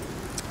foundation.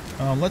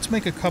 Let's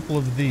make a couple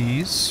of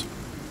these.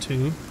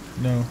 2.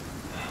 No.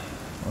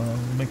 We'll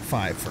make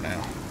 5 for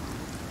now.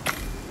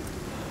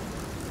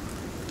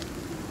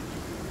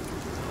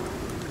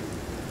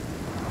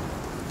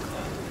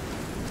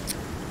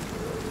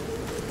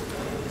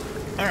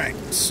 Alright,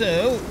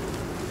 so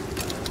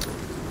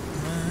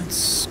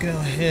let's go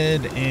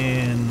ahead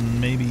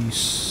and maybe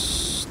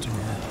start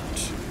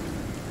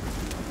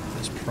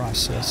this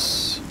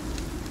process.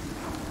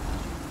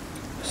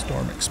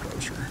 Storm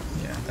exposure.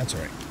 Yeah, that's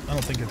alright. I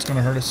don't think it's going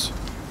to hurt us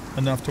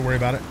enough to worry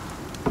about it.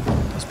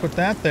 Let's put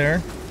that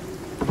there.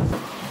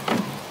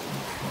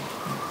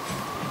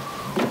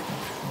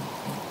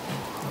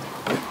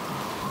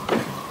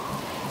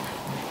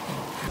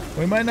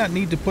 We might not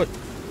need to put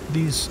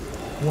these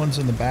ones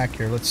in the back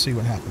here. Let's see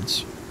what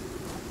happens.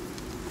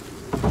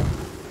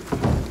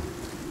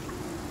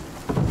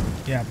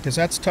 Yeah, because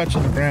that's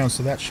touching the ground,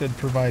 so that should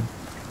provide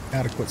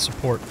adequate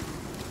support.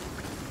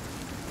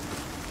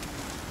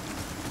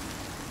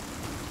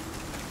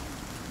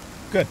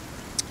 Good.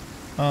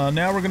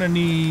 Now we're going to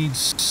need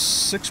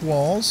 6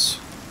 walls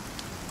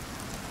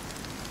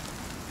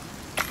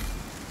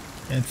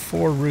and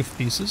 4 roof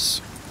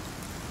pieces.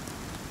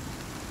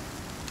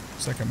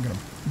 Looks like I'm going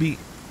to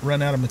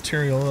run out of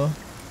material though.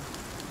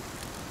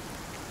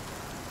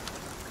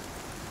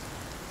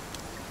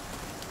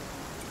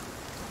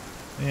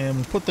 And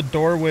we'll put the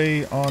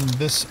doorway on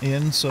this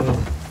end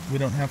so we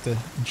don't have to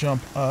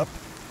jump up.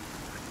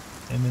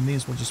 And then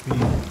these will just be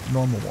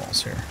normal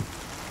walls here.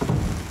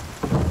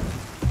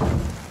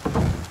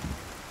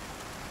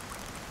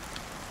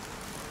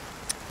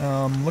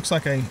 Looks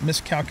like I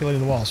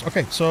miscalculated the walls.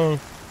 Okay, so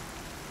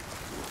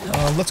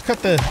let's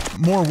cut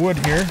more wood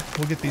here.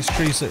 We'll get these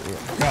trees that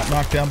got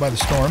knocked down by the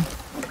storm.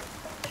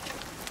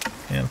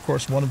 And of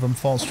course one of them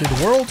falls through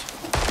the world.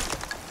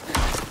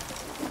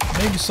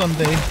 Maybe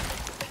someday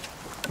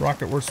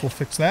Rocketworks will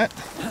fix that.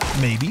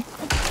 Maybe.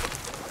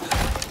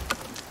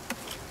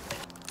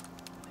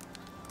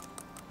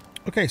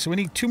 Okay, so we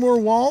need 2 more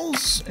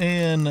walls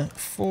and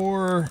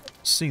 4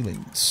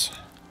 ceilings.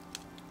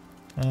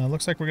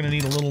 Looks like we're going to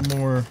need a little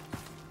more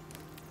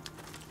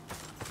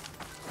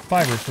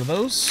fiber for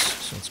those.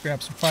 So let's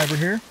grab some fiber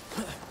here.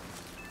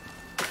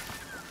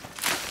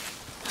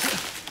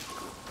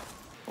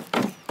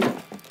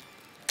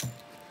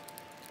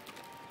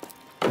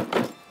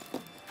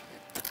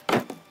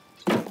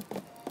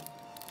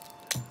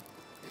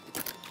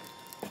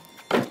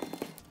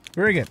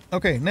 Very good.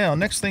 Okay, now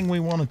next thing we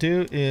want to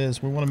do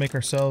is we want to make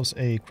ourselves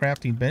a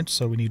crafting bench.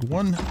 So we need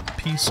 1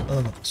 piece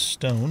of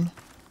stone.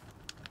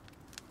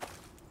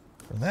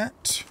 for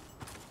that.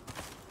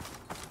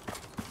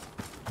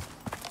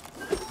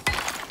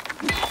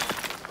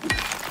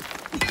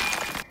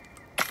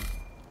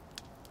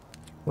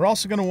 We're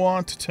also going to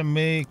want to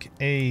make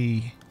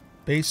a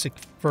basic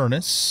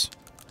furnace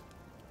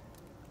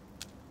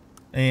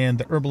and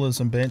the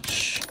herbalism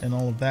bench and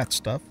all of that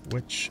stuff,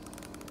 which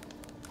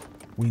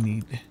we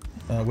need,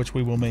 which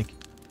we will make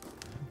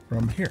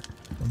from here,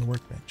 from the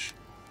workbench.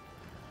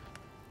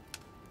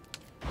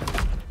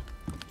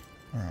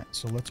 Alright,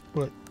 so let's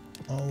put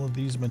all of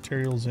these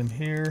materials in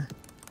here,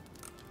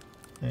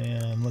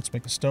 and let's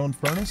make a stone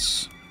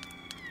furnace.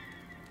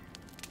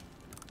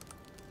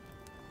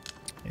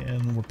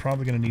 And we're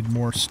probably going to need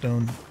more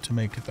stone to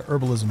make the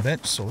herbalism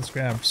bench, so let's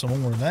grab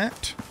some more of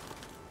that.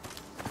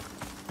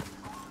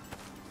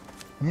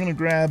 I'm going to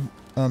grab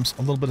a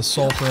little bit of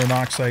sulfur and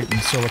oxide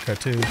and silica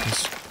too,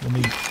 because we'll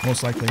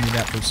most likely need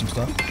that for some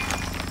stuff.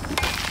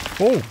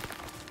 Oh!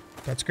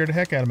 That scared the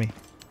heck out of me.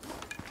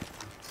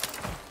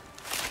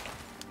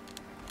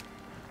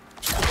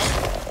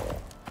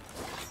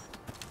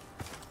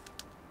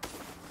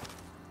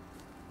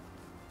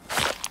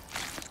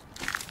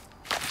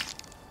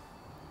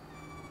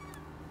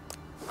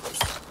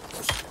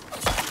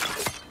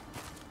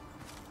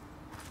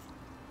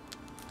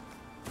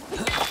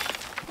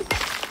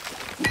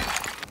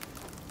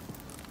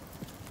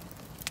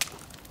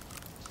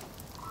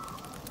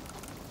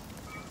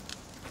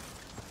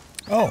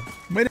 Oh,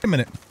 wait a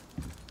minute.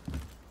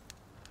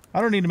 I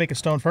don't need to make a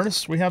stone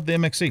furnace. We have the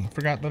MXE.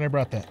 Forgot that I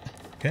brought that.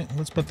 Okay,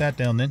 let's put that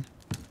down then.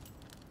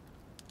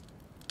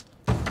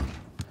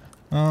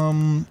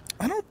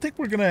 I don't think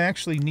we're going to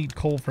actually need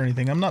coal for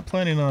anything. I'm not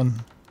planning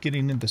on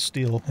getting into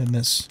steel in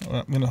this.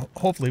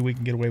 Hopefully we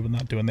can get away with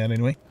not doing that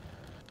anyway.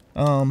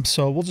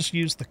 So we'll just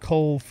use the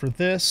coal for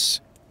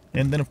this.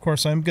 And then, of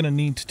course, I'm going to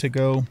need to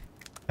go...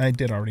 I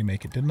did already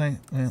make it, didn't I?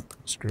 Well,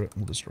 screw it.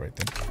 We'll destroy it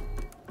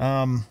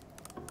then.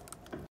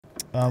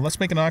 Let's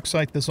make an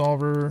oxide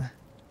dissolver.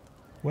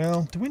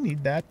 Well, do we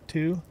need that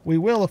too? We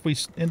will if we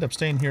end up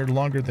staying here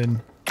longer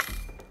than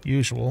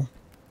usual.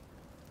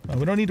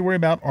 We don't need to worry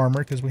about armor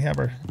because we have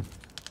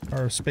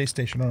our space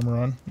station armor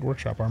on,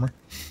 workshop armor.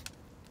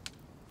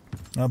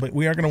 But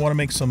we are going to want to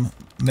make some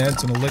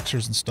meds and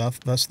elixirs and stuff,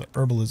 thus the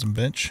herbalism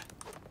bench.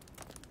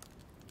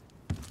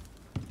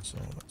 So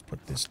let's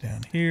put this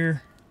down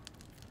here.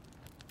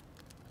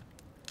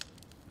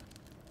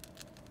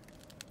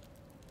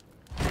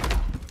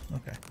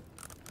 Okay.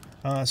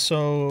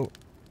 So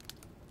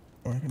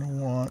we're going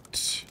to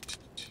want...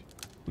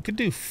 We could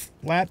do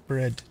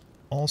flatbread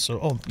also.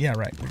 Oh, yeah,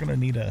 right. We're going to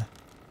need a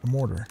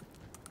mortar.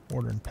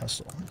 Mortar and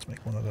pestle. Let's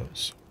make one of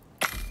those.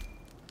 It's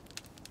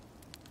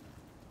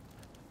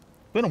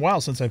been a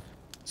while since I've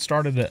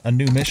started a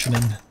new mission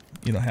and,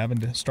 you know, having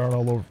to start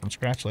all over from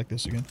scratch like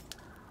this again.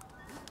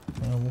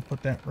 We'll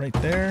put that right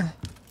there.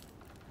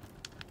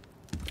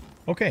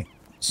 Okay,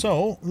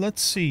 so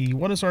let's see.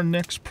 What is our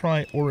next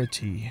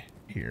priority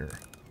here?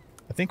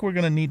 I think we're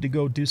going to need to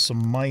go do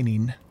some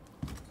mining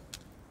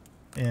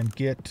and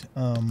get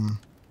some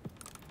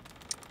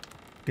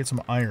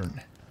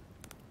iron.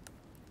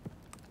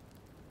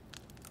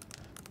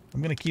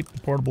 I'm going to keep the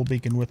portable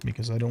beacon with me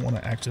because I don't want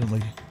to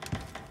accidentally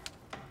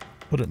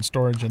put it in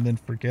storage and then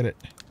forget it.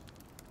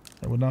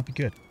 That would not be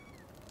good.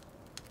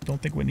 Don't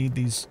think we need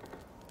these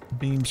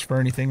beams for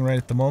anything right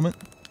at the moment.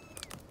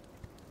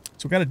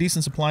 So we've got a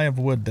decent supply of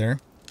wood there.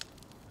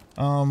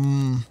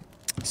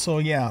 So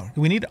yeah,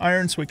 we need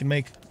iron so we can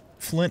make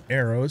flint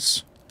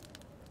arrows.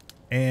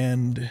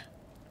 And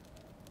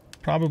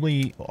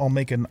probably I'll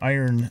make an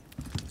iron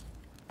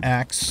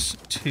axe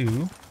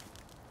too.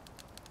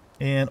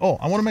 And, oh,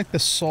 I want to make the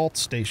salt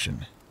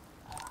station.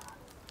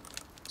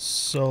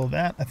 So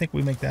that, I think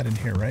we make that in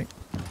here, right?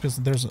 Because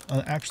there's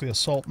actually a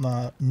salt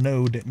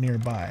node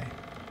nearby.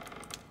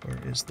 Where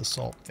is the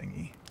salt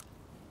thingy?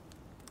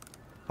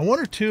 I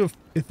wonder, too,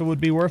 if it would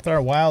be worth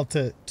our while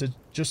to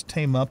just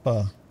tame up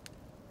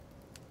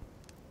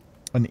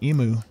an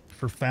emu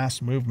for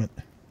fast movement.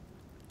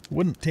 It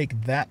wouldn't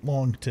take that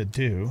long to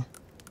do.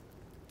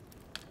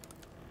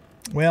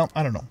 Well,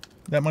 I don't know.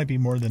 That might be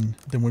more than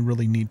we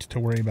really need to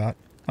worry about.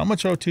 How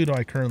much O2 do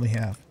I currently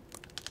have?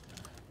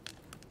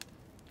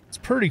 It's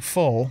pretty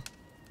full.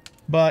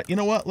 But you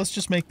know what? Let's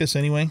just make this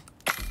anyway.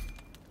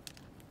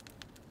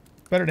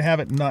 Better to have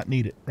it and not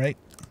need it, right?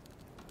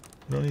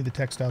 We don't need the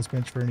textiles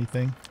bench for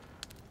anything.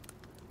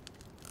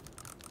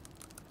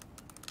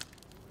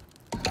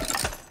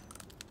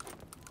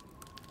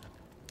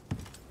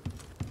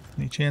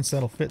 Any chance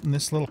that'll fit in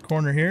this little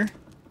corner here?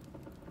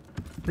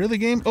 Really,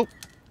 game? Oh!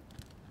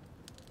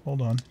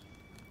 Hold on.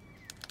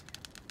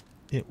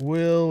 It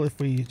will if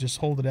we just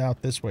hold it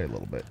out this way a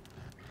little bit.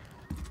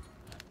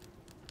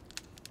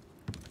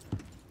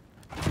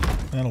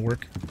 That'll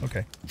work.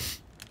 Okay.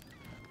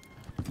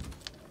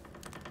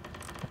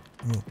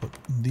 We'll put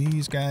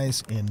these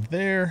guys in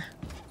there.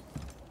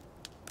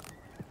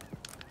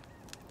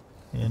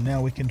 And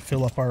now we can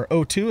fill up our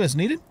O2 as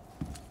needed.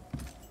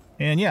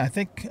 And yeah, I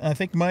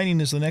think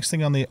mining is the next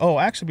thing on the... Oh,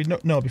 actually,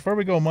 no, before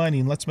we go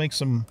mining, let's make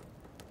some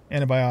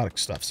antibiotic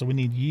stuff. So we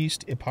need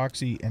yeast,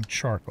 epoxy, and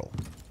charcoal.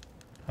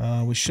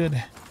 We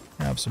should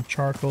have some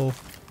charcoal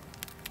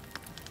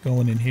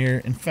going in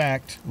here. In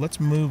fact, let's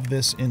move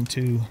this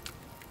into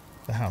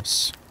the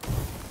house.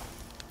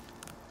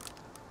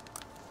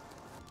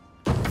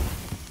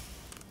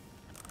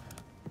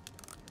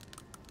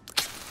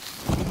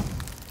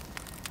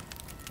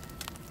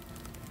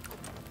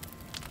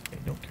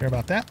 Don't care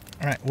about that.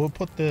 All right, we'll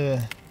put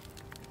the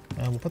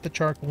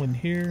charcoal in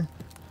here,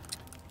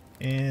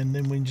 and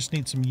then we just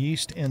need some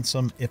yeast and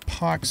some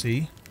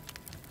epoxy.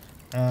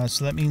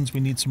 So that means we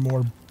need some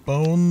more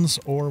bones,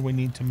 or we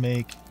need to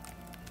make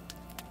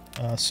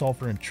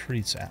sulfur and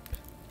tree sap.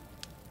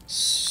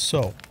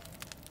 So,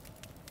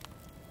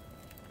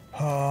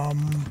 I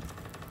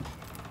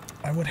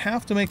would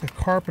have to make a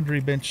carpentry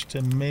bench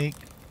to make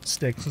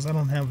sticks, because I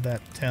don't have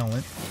that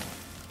talent.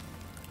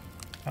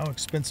 How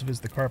expensive is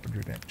the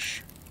carpentry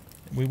bench?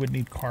 We would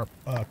need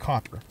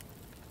copper.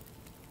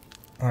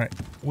 Alright,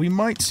 we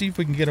might see if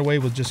we can get away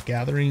with just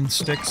gathering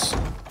sticks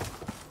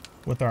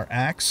with our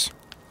axe.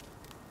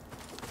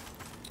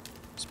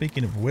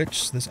 Speaking of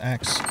which, this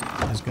axe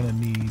is going to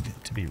need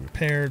to be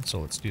repaired, so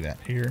let's do that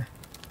here.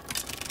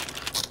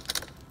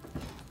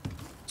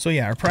 So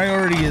yeah, our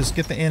priority is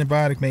get the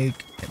antibiotic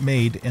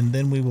made, and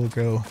then we will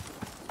go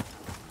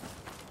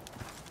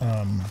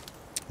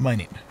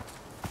mining.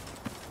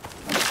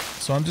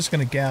 So I'm just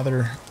going to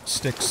gather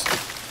sticks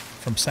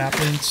from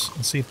saplings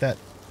and see if that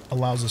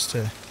allows us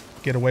to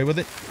get away with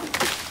it.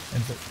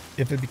 And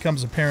if it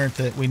becomes apparent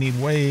that we need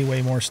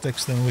way more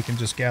sticks, then we can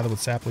just gather with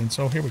saplings.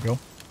 So here we go.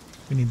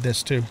 We need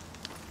this too.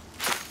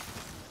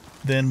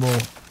 Then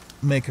we'll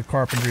make a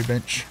carpentry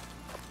bench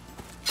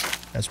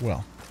as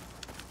well.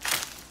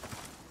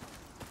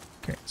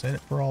 Okay, is that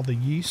it for all the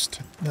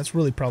yeast? That's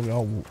really probably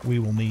all we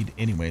will need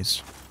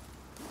anyways.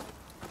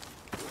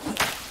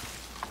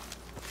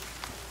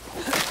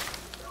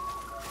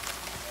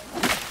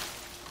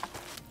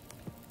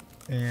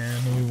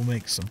 And we will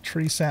make some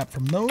tree sap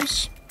from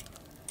those.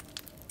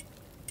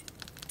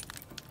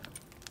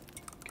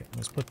 Okay,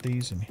 let's put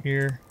these in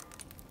here.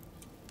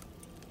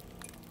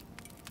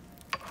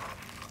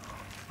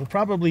 We'll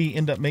probably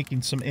end up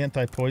making some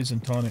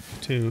anti-poison tonic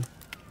too.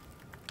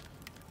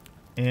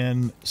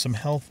 And some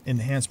health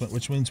enhancement,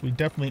 which means we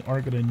definitely are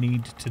going to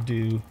need to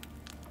do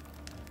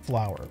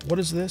flour. What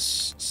is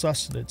this?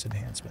 Sustenance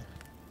enhancement.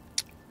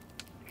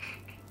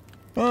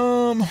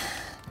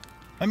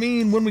 I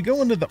mean, when we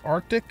go into the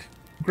Arctic,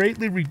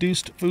 greatly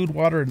reduced food,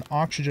 water, and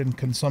oxygen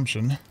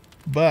consumption,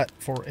 but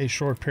for a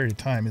short period of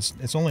time.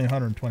 It's only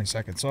 120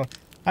 seconds, so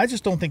I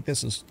just don't think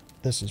this is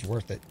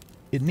worth it.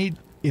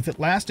 If it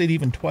lasted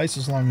even twice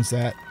as long as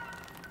that,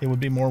 it would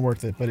be more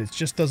worth it, but it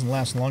just doesn't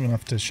last long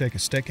enough to shake a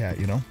stick at,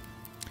 you know?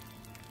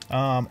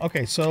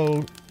 Okay,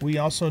 so we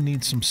also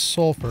need some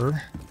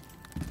sulfur.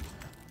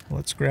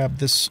 Let's grab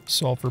this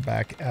sulfur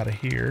back out of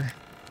here.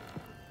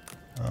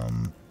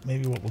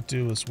 Maybe what we'll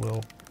do is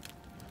we'll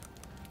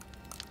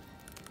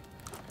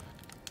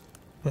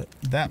put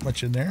that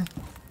much in there.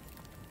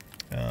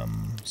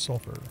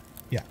 Sulfur,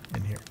 yeah,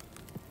 in here.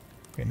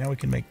 Okay, now we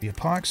can make the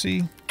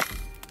epoxy.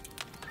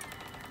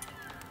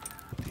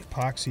 Put the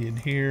epoxy in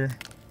here.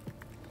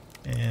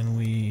 And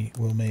we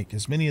will make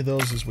as many of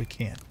those as we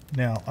can.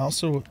 Now,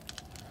 also,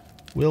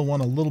 we'll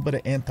want a little bit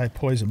of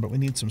anti-poison, but we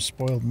need some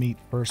spoiled meat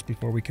first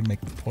before we can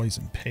make the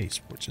poison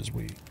paste, which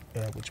we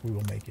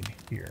will make in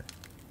here.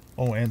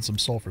 Oh, and some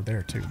sulfur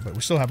there too, but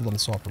we still have a little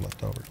sulfur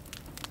left over.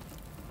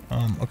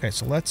 Okay,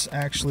 so let's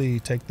actually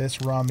take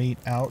this raw meat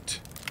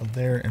out of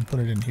there and put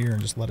it in here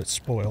and just let it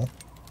spoil.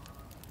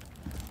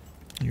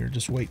 You're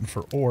just waiting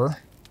for ore.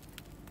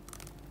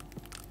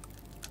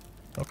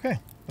 Okay,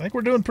 I think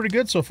we're doing pretty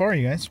good so far,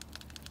 you guys.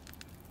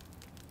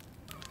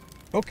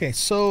 Okay,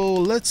 so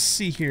let's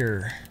see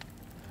here.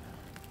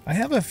 I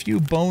have a few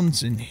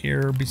bones in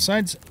here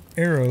besides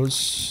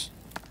arrows.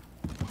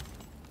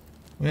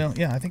 Well,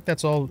 yeah, I think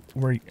that's all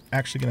we're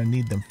actually going to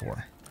need them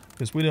for,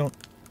 because we don't,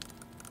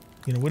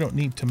 you know, we don't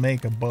need to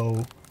make a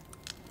bow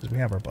because we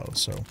have our bow.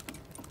 So,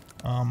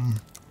 bow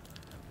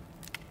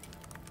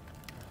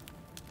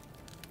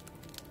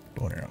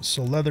and arrows.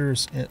 So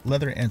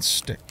leather and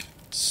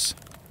sticks.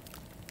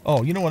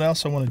 Oh, you know what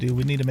else I want to do?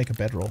 We need to make a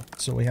bedroll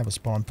so we have a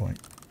spawn point.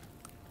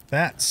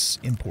 That's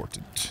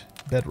important.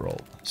 Bedroll.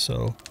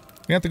 So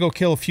we have to go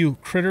kill a few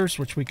critters,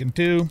 which we can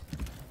do.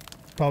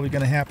 Probably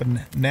going to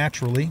happen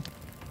naturally.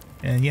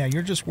 And yeah,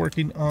 you're just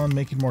working on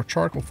making more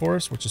charcoal for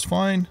us, which is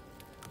fine.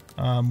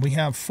 We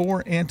have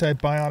 4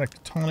 antibiotic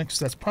tonics.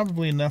 That's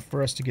probably enough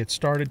for us to get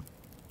started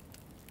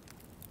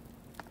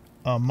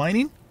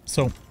mining.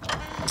 So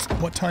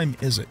what time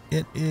is it?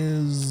 It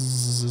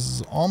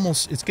is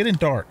almost, it's getting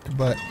dark,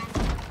 but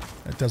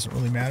it doesn't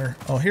really matter.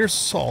 Oh, here's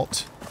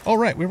salt. Oh,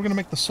 right, we were going to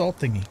make the salt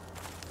thingy.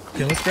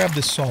 Okay, let's grab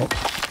this salt.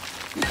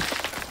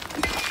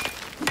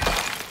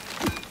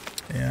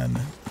 And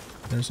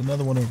there's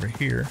another one over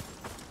here.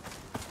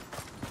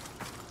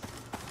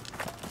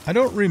 I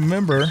don't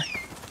remember.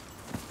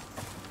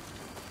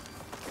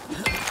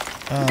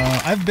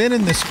 I've been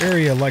in this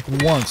area like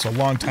once a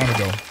long time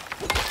ago.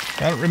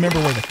 I don't remember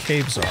where the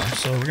caves are,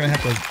 so we're going to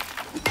have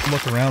to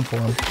look around for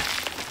them.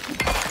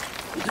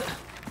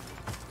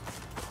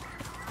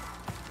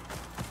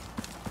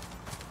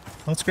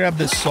 Let's grab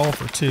this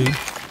sulfur too.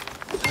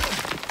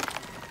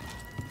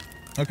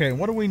 Okay,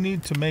 what do we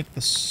need to make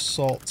the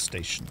salt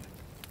station?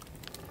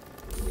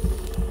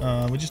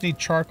 We just need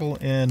charcoal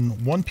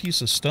and 1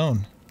 piece of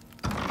stone.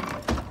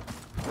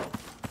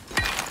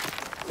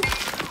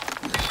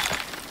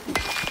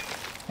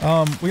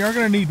 We are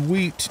going to need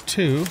wheat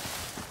too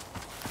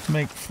to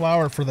make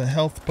flour for the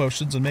health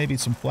potions and maybe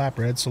some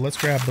flatbread. So let's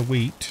grab the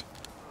wheat.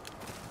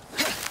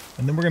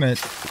 And then we're going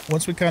to,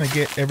 once we kind of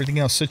get everything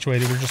else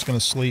situated, we're just going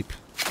to sleep.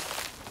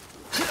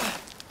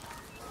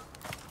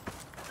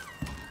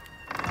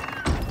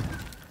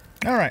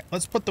 Alright,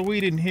 let's put the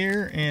wheat in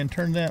here and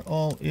turn that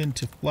all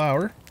into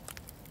flour.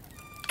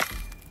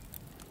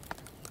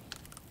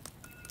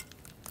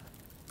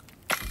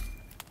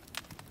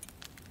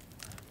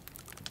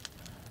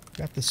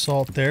 Got the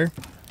salt there.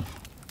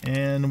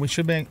 And we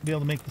should be able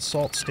to make the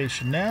salt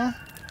station now.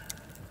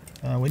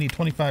 We need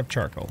 25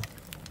 charcoal.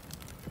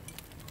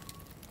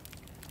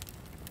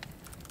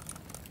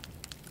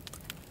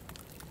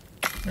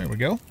 There we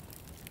go.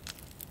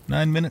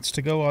 9 minutes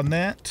to go on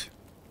that.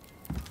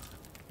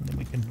 And then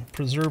we can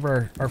preserve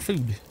our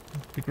food.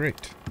 That'd be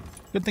great.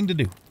 Good thing to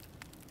do.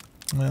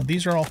 Well,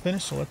 these are all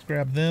finished, so let's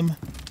grab them.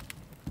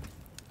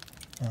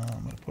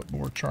 I'm going to put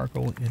more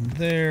charcoal in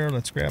there.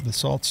 Let's grab the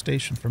salt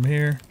station from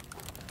here.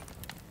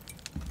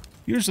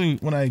 Usually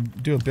when I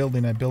do a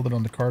building, I build it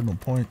on the cardinal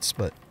points,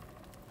 but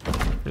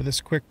for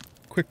this quick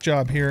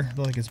job here, I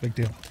don't think it's a big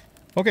deal.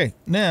 Okay,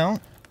 now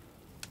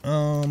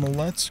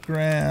let's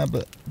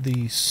grab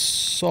the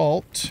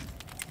salt.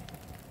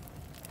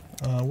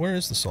 Where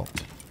is the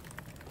salt?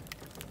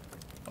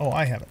 Oh,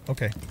 I have it.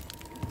 Okay.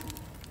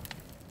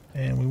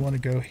 And we want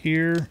to go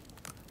here.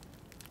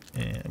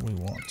 And we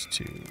want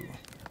to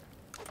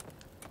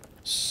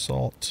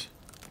salt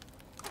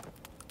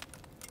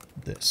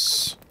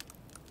this.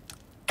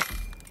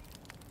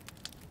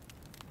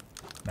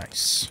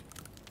 Nice.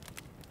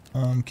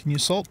 Can you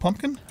salt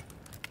pumpkin?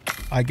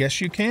 I guess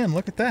you can.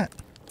 Look at that.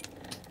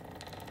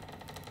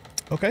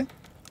 Okay.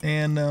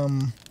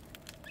 And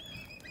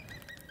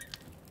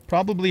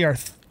probably our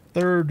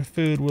third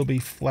food will be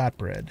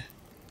flatbread.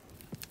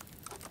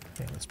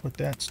 Okay, let's put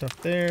that stuff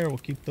there. We'll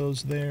keep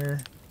those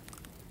there.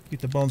 Keep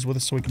the bones with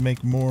us so we can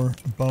make more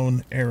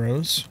bone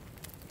arrows.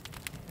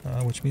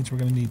 Which means we're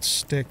going to need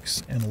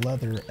sticks and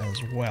leather as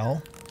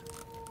well.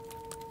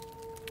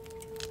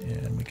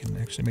 And we can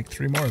actually make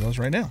 3 more of those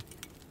right now.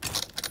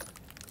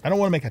 I don't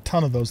want to make a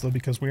ton of those, though,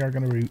 because we are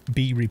going to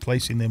be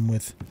replacing them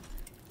with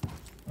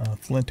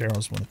flint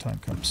arrows when the time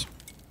comes.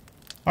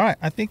 All right,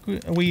 I think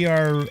we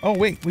are... Oh,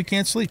 wait, we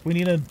can't sleep. We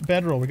need a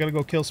bedroll. We got to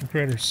go kill some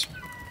critters.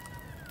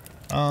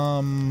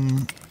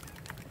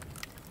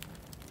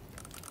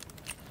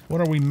 What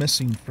are we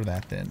missing for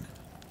that, then?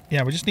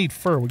 Yeah, we just need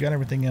fur. We got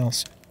everything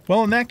else.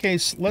 Well, in that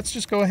case, let's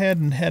just go ahead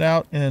and head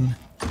out and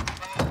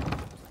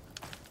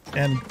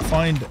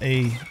find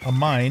a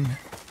mine.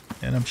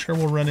 And I'm sure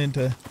we'll run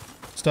into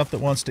stuff that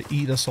wants to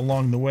eat us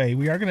along the way.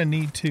 We are going to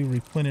need to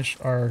replenish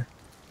our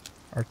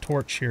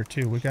torch here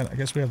too. I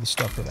guess we have the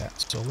stuff for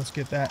that. So let's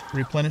get that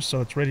replenished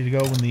so it's ready to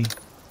go when the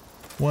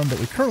one that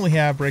we currently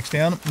have breaks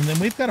down. And then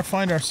we've got to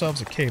find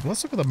ourselves a cave.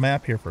 Let's look at the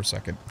map here for a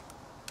second.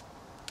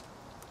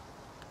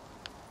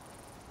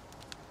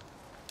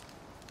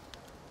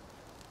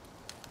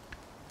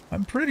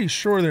 I'm pretty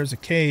sure there's a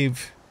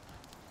cave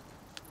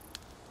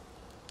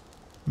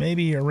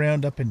maybe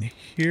around up in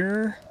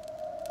here.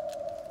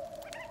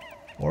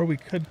 Or we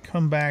could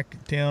come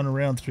back down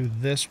around through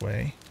this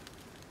way.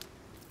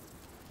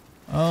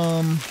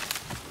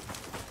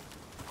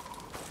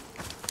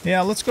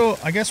 Yeah, let's go.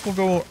 I guess we'll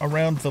go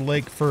around the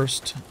lake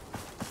first.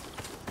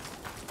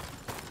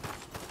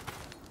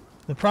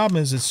 The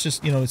problem is it's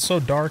just, it's so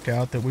dark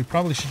out that we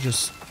probably should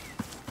just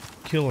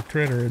kill a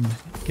critter and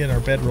get our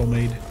bedroll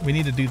made. We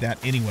need to do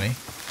that anyway.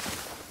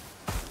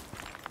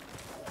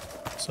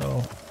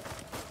 So,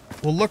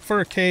 we'll look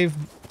for a cave,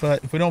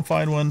 but if we don't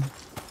find one,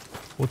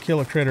 we'll kill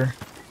a critter.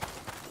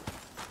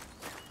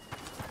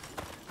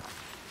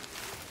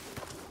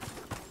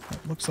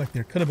 It looks like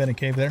there could have been a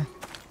cave there.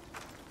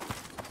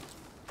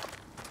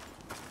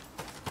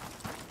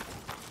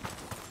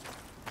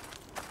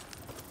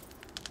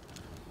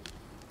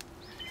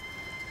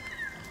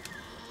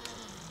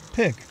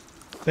 Pig.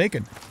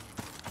 Bacon.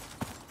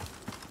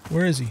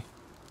 Where is he?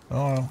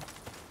 Oh,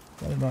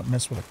 better not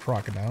mess with a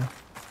crocodile.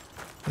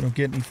 We don't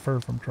get any fur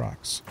from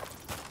crocs.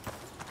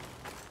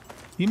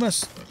 He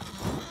must...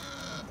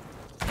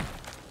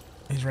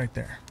 He's right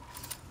there.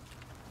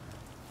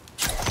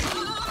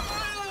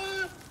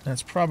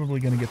 That's probably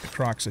going to get the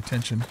croc's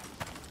attention.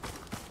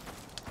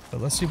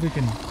 But let's see if we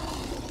can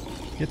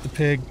get the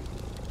pig.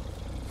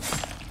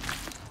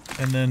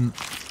 And then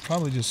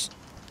probably just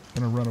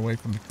going to run away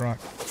from the croc.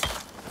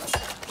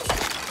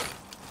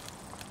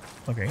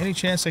 Okay, any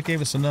chance that gave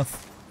us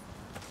enough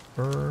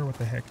fur? What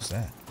the heck is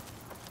that?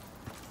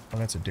 Oh,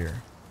 that's a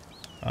deer.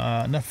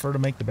 Enough fur to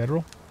make the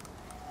bedroll?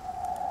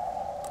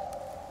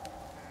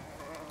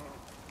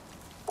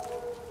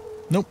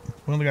 Nope.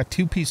 We only got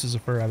 2 pieces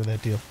of fur out of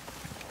that deal.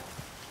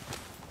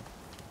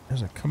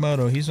 There's a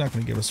Komodo. He's not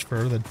going to give us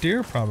fur. The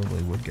deer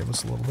probably would give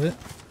us a little bit.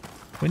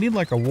 We need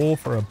like a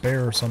wolf or a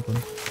bear or something.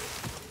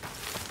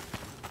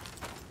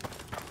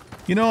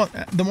 You know,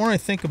 the more I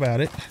think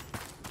about it,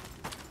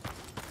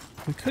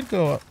 we could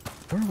go up...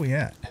 Where are we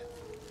at?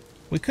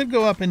 We could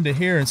go up into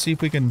here and see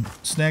if we can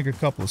snag a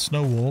couple of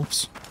snow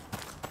wolves.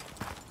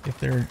 If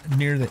they're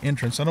near the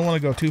entrance. I don't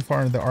want to go too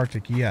far into the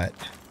Arctic yet.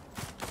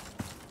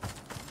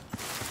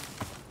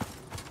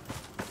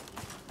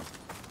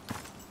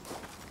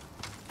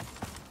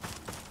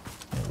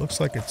 It looks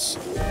like it's...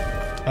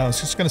 I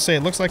was just going to say,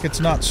 it looks like it's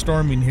not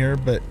storming here,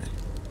 but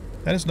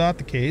that is not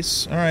the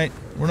case. Alright,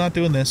 we're not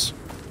doing this.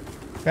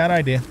 Bad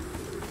idea.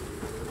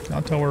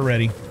 Not until we're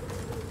ready.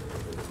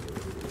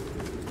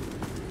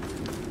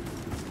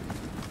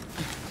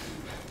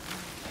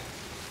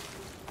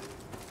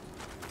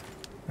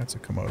 That's a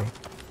Komodo.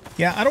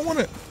 Yeah, I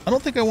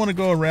don't think I want to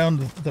go around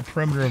the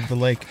perimeter of the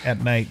lake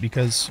at night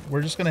because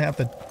we're just going to have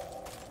to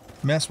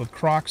mess with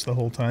crocs the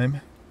whole time.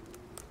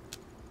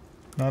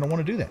 No, I don't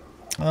want to do that.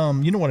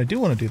 You know what I do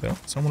want to do though?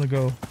 So I want to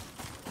go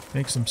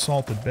make some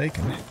salted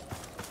bacon.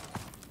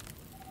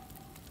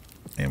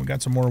 And we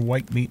got some more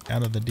white meat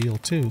out of the deal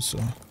too, so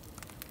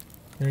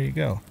there you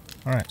go.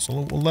 Alright, so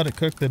we'll let it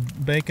cook the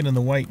bacon and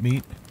the white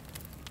meat.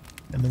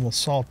 And then we'll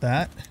salt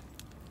that.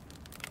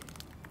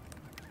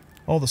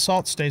 Oh, the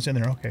salt stays in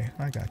there. Okay,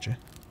 I got you.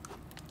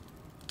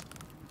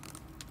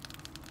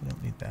 We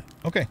don't need that.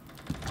 Okay,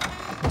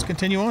 let's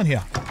continue on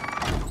here.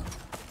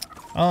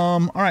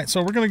 All right,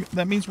 so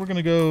that means we're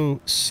gonna go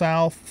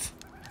south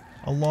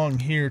along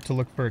here to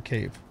look for a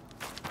cave.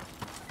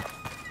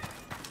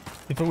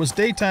 If it was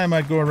daytime,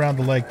 I'd go around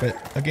the lake,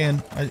 but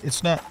again,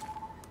 it's not.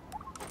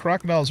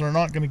 Crocodiles are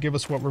not going to give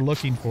us what we're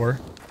looking for.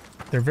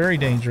 They're very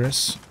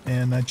dangerous,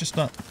 and I'd just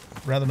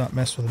rather not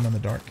mess with them in the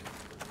dark.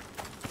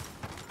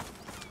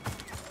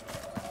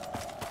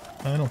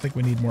 I don't think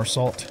we need more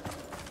salt.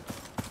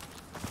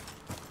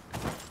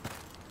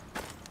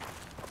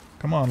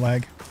 Come on,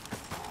 lag.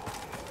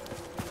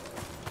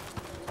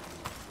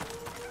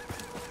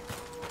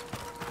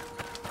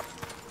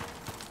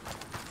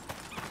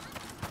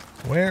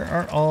 Where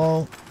are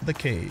all the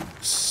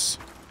caves?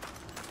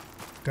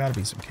 Gotta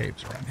be some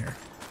caves around here.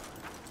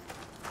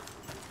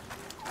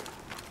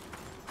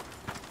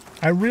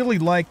 I really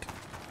like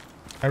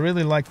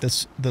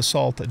this the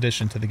salt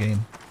addition to the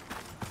game.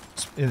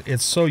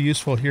 It's so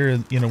useful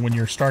here, you know, when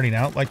you're starting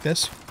out like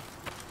this.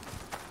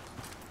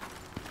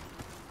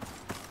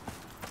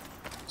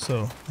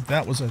 So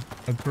that was a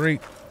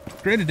great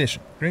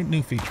addition, great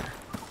new feature.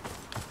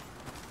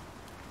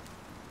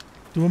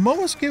 Do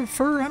Moas give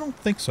fur? I don't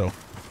think so.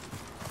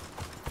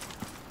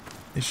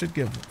 They should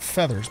give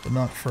feathers, but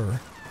not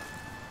fur.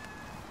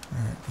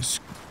 Alright, we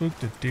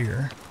spooked a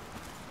deer.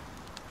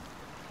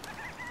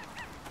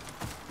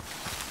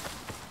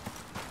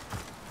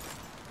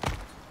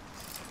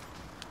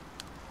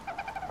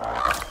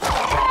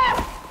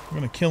 We're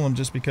going to kill him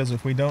just because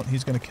if we don't,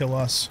 he's going to kill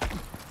us.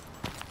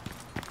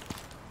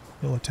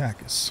 He'll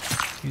attack us.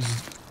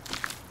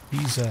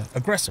 He's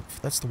aggressive.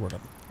 That's the word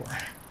I'm looking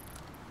for.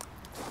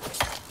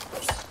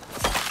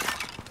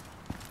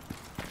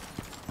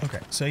 Okay,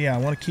 so yeah, I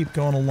want to keep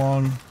going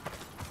along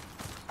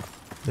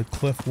the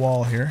cliff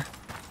wall here.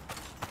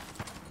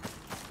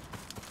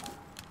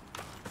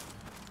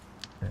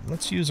 Right,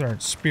 let's use our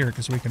spear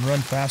because we can run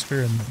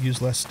faster and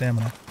use less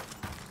stamina.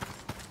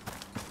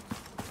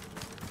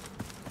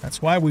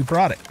 That's why we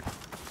brought it.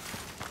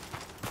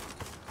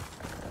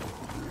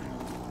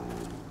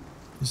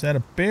 Is that a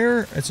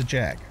bear? It's a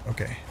jag.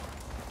 Okay.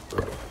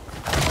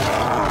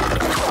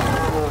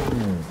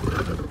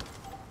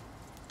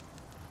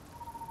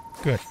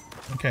 Good.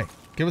 Okay.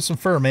 Give us some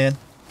fur, man.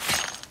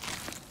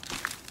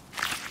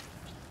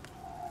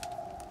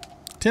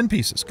 10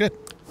 pieces. Good.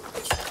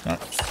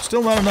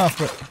 Still not enough,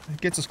 but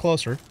it gets us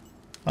closer.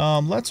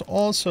 Let's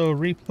also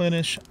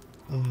replenish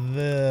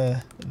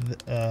the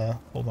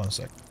hold on a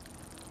sec.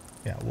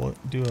 Yeah, we'll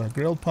do a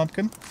grilled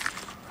pumpkin.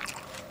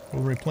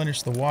 We'll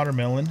replenish the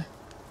watermelon.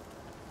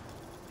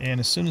 And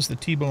as soon as the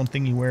T-bone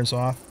thingy wears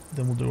off,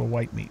 then we'll do a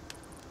white meat.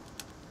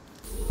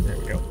 There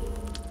we go.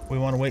 We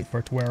want to wait for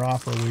it to wear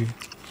off or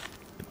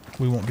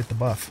we won't get the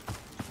buff.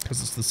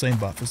 Because it's the same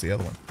buff as the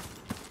other one.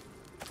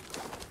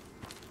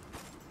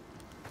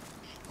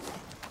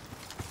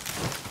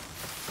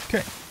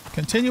 Okay.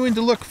 Continuing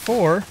to look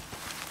for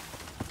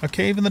a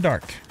cave in the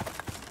dark.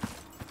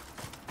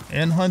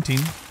 And hunting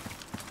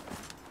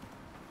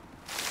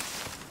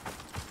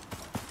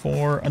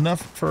for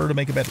enough fur to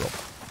make a bedroll.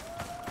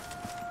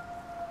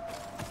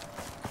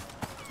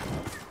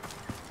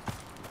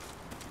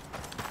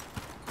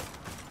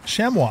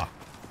 Chamois.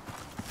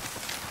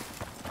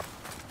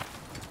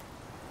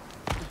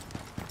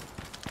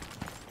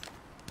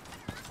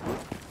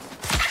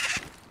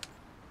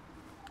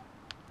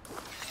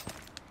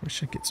 We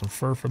should get some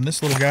fur from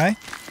this little guy.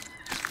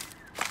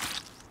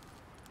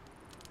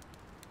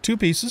 2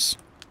 pieces.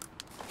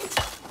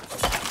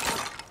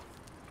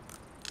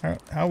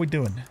 How are we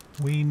doing?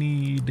 We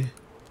need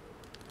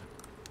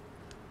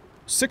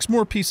 6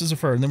 more pieces of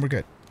fur, and then we're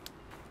good.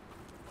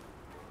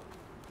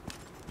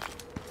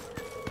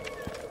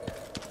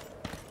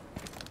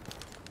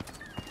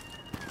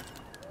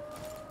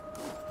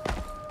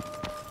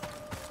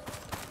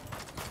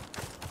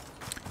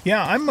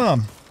 Yeah, I'm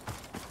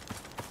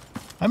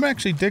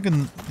actually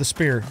digging the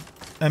spear.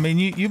 I mean,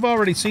 you've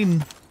already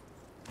seen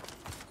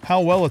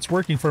how well it's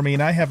working for me,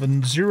 and I have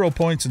 0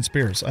 points in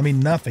spears. I mean,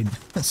 nothing.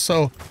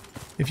 So,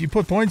 if you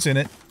put points in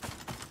it,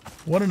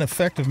 what an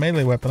effective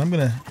melee weapon. I'm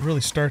going to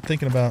really start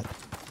thinking about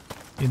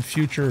in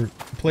future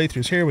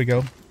playthroughs. Here we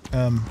go.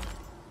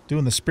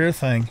 Doing the spear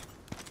thing.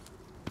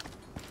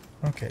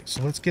 Okay,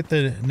 so let's get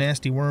the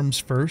nasty worms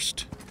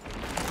first.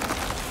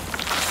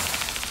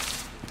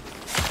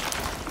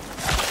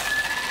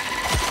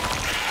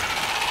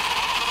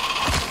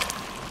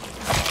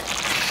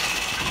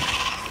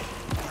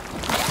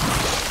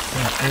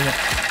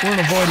 We're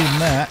avoiding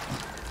that.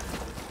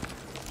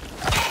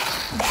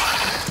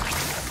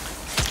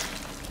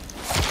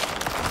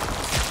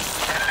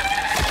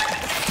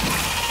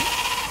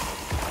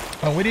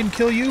 Oh, we didn't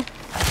kill you?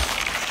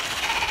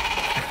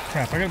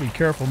 Crap, I gotta be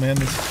careful, man.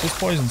 This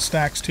poison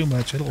stacks too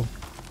much. Will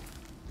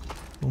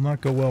not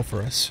go well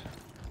for us.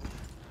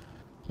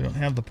 We don't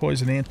have the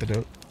poison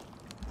antidote.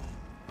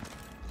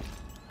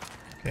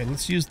 Okay,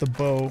 let's use the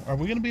bow. Are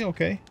we gonna be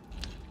okay?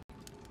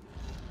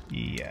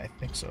 Yeah, I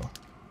think so.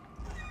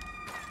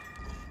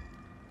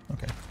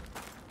 Okay.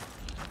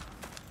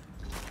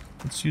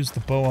 Let's use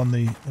the bow on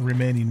the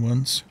remaining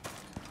ones.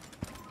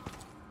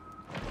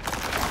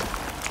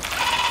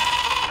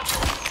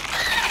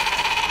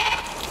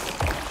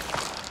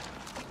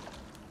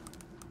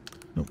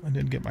 Nope, I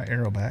didn't get my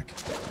arrow back.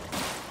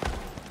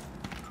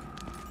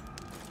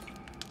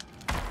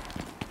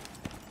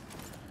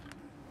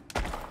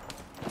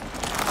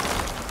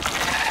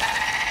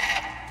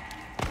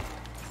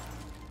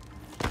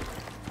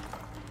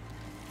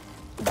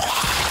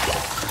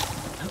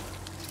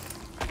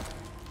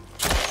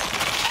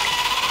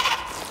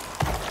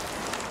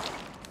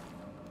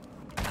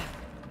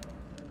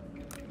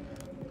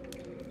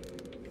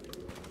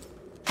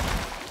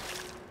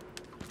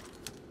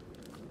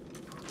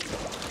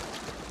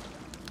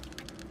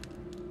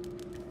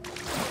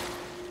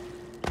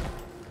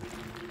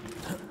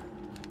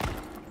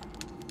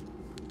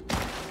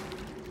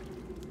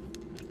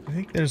 I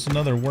think there's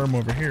another worm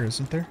over here,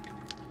 isn't there?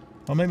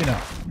 Oh, maybe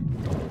not.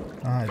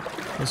 I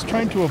was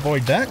trying to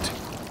avoid that.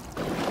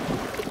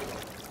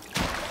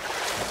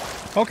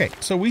 Okay,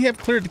 so we have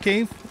cleared the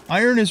cave.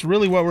 Iron is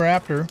really what we're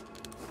after.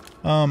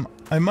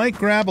 I might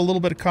grab a little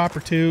bit of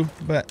copper too,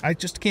 but I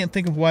just can't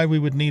think of why we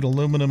would need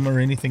aluminum or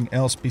anything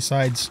else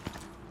besides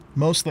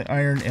mostly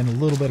iron and a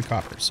little bit of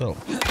copper. So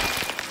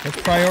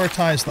let's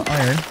prioritize the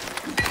iron.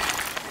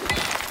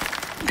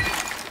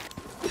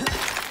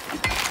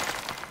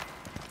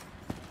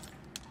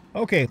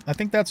 Okay, I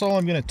think that's all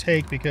I'm going to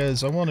take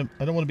because I don't want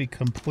to be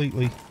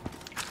completely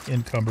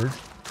encumbered.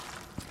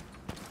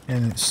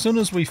 And as soon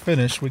as we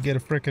finish, we get a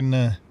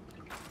frickin'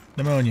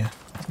 pneumonia.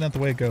 Isn't that the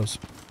way it goes?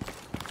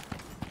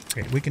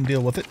 Okay, we can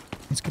deal with it.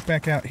 Let's get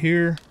back out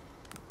here.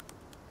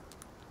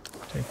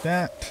 Take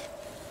that.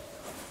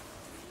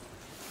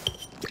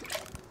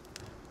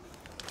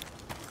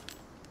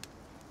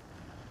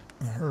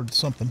 I heard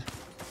something.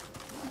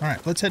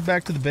 Alright, let's head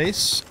back to the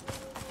base.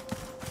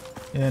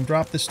 And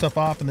drop this stuff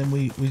off, and then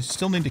we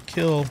still need to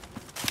kill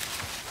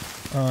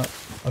a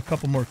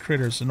couple more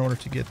critters in order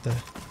to get the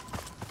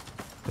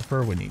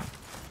fur we need.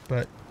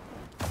 But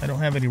I don't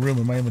have any room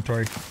in my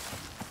inventory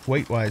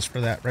weight-wise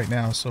for that right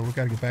now, so we've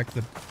got to get back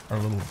to our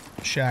little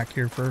shack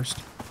here first.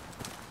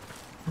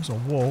 There's a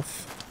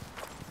wolf.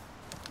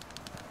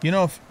 You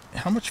know,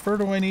 how much fur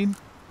do I need?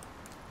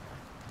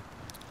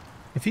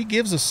 If he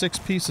gives us 6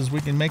 pieces, we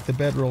can make the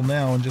bedroll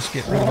now and just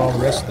get rid of all the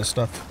rest of the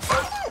stuff.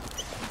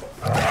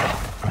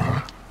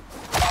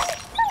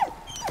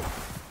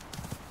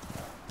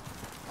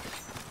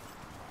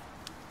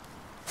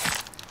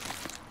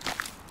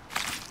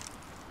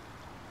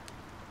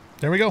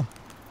 There we go.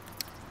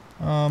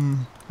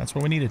 That's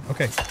what we needed.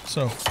 Okay,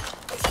 so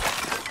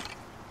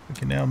we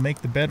can now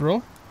make the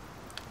bedroll.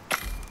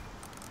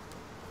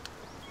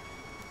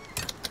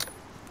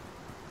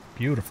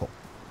 Beautiful.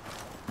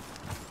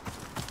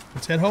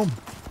 Let's head home.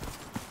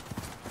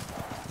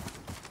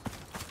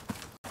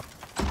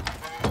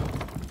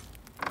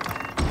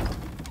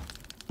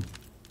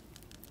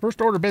 First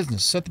order of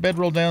business. Set the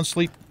bedroll down,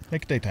 sleep,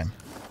 make it daytime.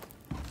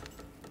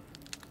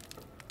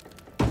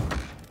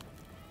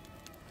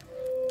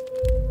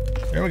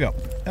 There we go.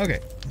 Okay.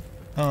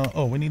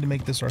 Oh, we need to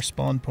make this our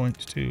spawn point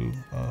to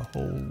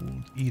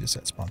hold E to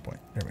set spawn point.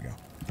 There we go.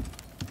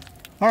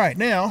 All right,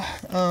 now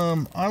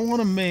I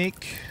want to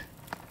make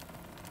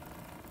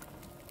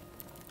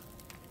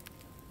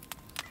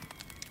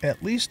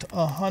at least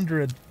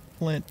 100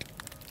 flint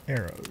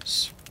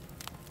arrows.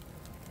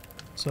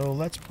 So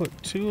let's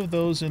put 2 of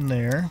those in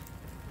there,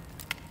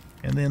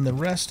 and then the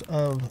rest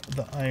of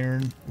the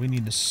iron we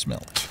need to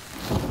smelt.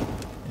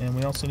 And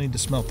we also need to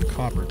smelt the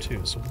copper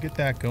too, so we'll get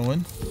that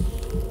going.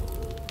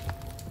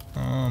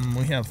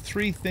 We have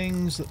 3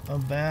 things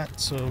of that,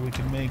 so we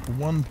can make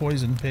 1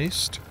 poison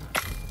paste.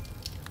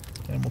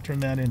 And we'll turn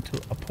that into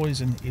a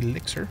poison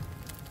elixir.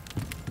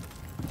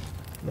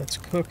 Let's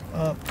cook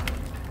up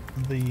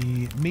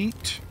the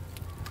meat.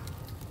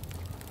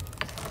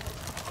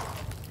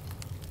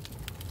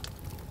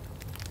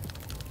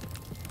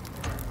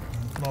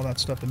 Put all that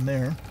stuff in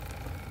there.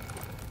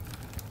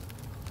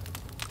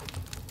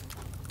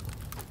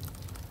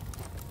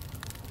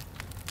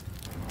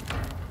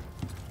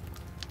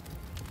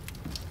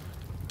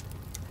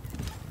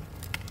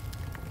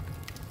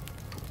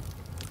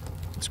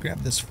 Let's grab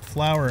this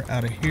flour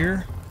out of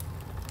here.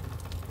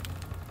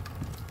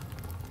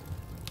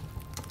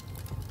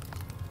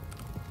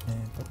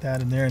 And put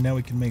that in there. Now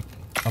we can make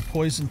a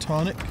poison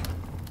tonic.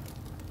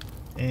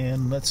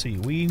 And let's see,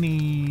 we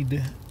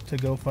need to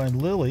go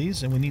find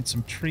lilies, and we need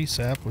some tree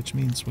sap, which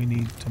means we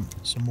need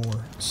some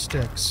more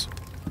sticks.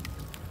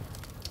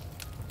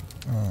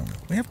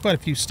 We have quite a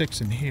few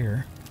sticks in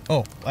here.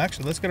 Oh,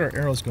 actually, let's get our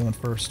arrows going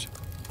first,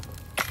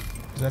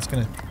 because that's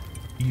going to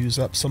use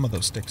up some of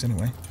those sticks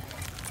anyway.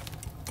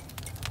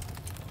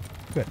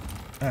 Good.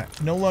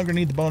 Alright, no longer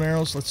need the bone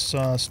arrows.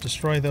 Let's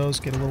destroy those,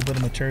 get a little bit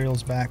of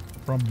materials back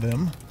from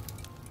them.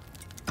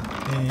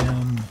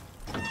 And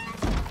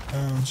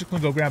I'm just going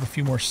to go grab a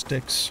few more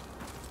sticks.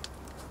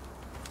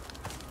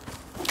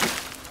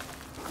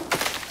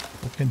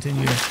 We'll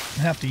continue to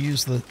have to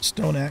use the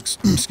stone axe,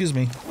 excuse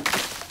me,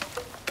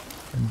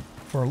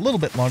 for a little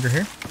bit longer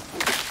here.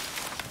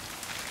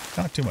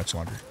 Not too much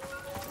longer.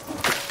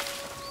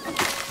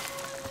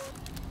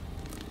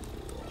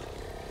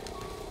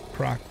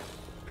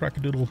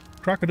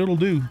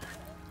 Crocodoodle-doo.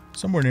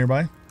 Somewhere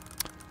nearby.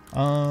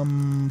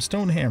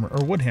 Stone hammer,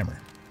 or wood hammer.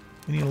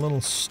 We need a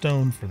little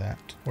stone for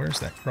that. Where's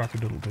that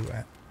crocodoodle-doo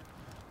at?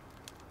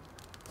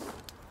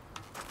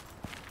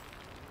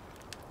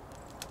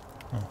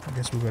 Oh, I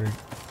guess we better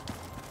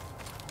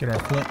get our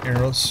flint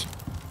arrows.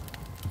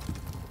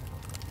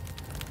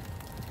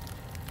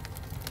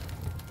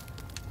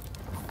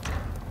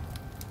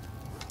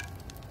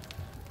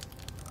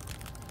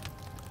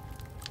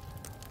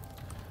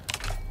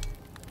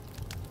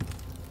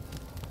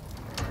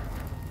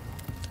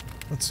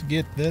 Let's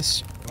get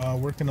this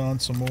working on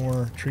some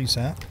more tree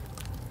sap.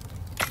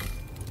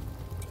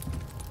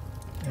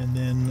 And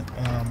then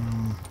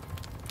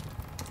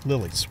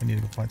lilies. We need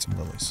to go find some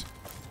lilies.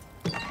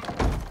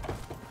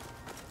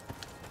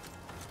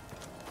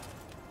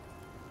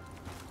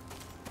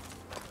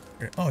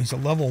 Oh, he's a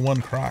level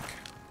 1 croc.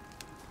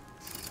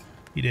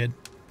 He did.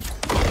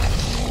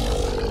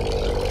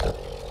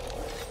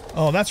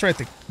 Oh, that's right.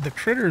 The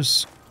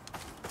critters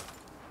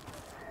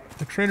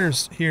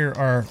here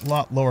are a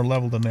lot lower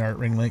level than they are at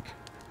Ring Lake.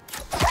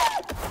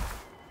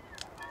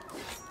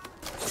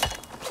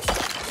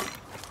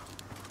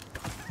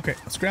 Okay,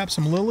 let's grab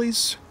some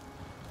lilies.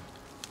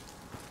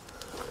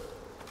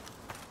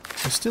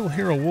 I still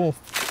hear a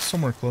wolf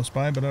somewhere close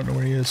by, but I don't know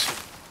where he is.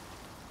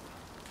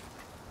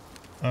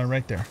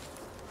 Right there.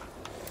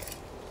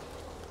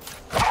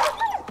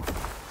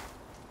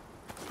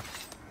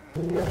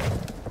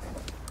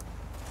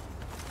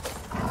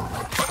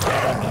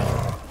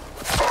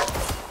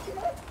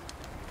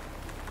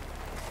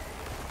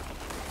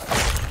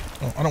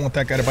 Oh, I don't want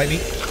that guy to bite me.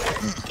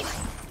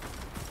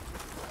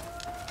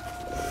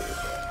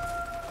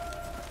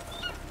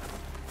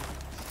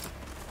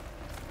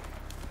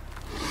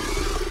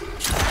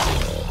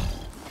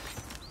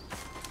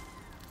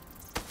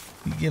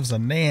 He gives a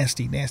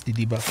nasty, nasty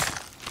debuff.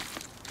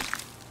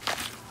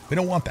 We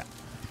don't want that.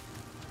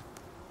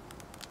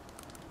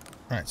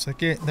 Alright, so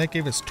that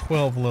gave us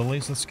 12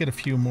 lilies. Let's get a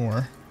few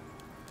more.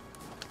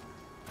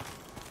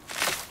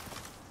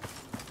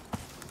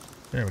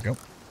 There we go.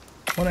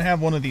 I want to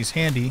have one of these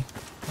handy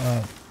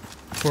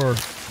for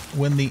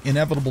when the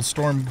inevitable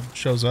storm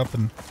shows up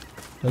and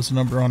does a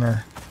number on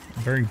our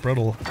very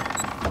brittle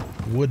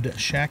wood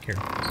shack here.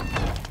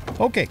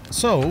 Okay,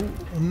 so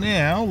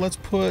now let's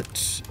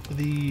put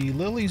the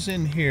lilies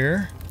in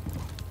here.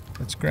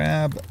 Let's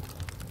grab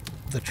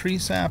the tree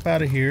sap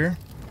out of here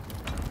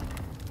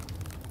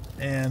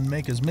and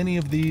make as many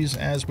of these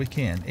as we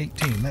can.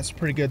 18, that's a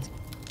pretty good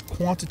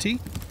quantity.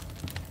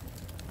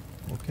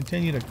 We'll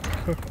continue to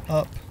cook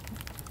up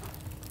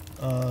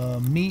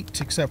meat,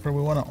 except for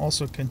we want to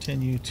also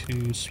continue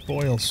to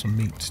spoil some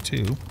meat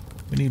too.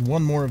 We need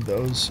one more of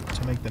those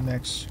to make the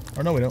next,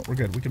 or no we don't, we're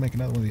good. We can make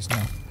another one of these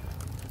now.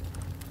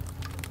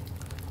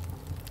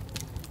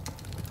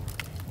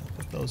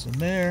 Put those in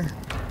there.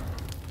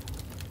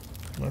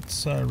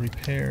 Let's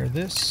repair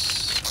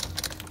this.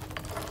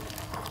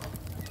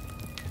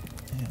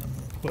 And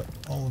we'll put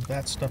all of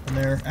that stuff in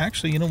there.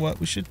 Actually, you know what?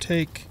 We should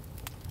take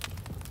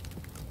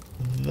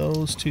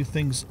those 2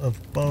 things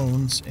of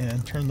bones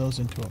and turn those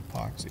into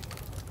epoxy.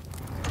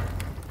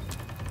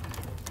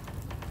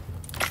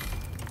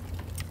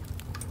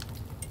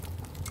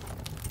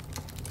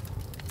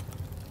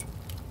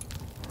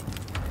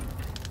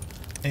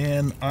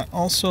 And I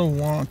also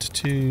want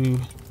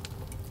to...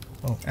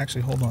 Oh,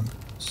 actually, hold on.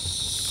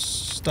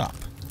 Stop.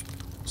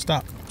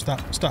 Stop.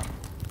 Stop. Stop.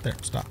 There,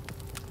 stop.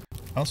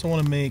 I also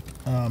want to make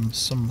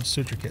some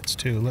suture kits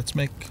too. Let's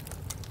make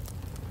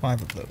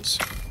 5 of those.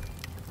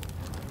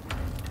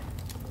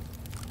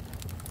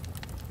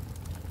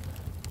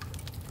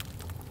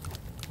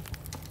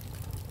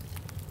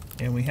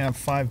 And we have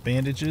 5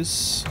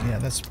 bandages. Yeah,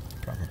 that's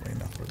probably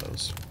enough for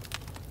those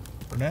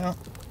for now.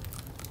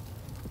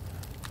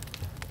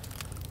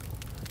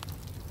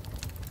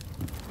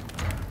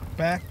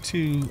 Back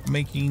to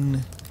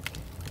making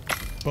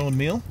bone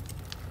meal.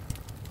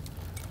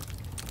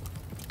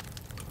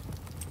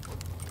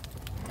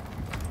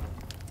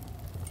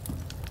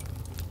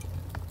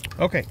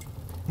 Okay,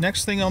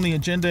 next thing on the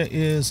agenda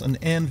is an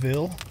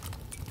anvil.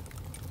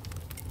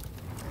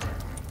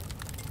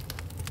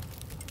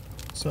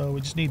 So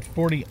we just need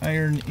 40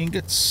 iron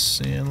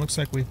ingots, and looks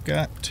like we've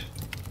got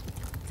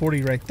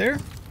 40 right there.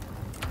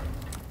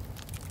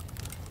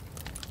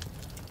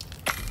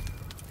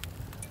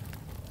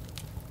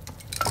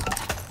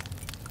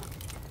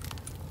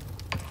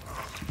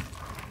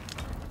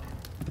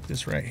 Put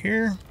this right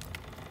here.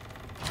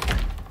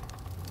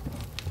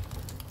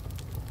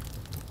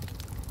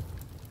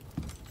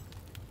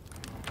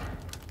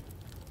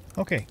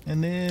 Okay,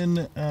 and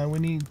then we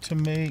need to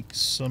make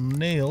some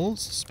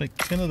nails. Let's make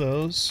 10 of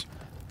those.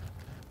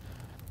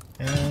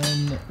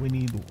 And we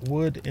need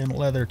wood and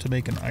leather to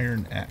make an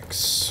iron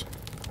axe.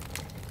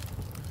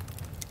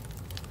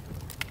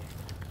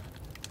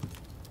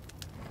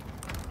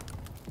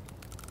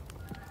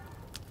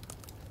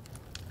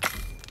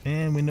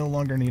 And we no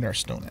longer need our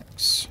stone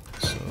axe.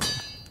 So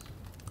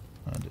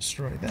I'll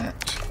destroy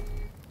that.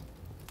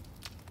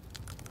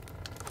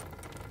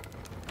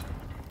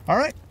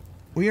 Alright.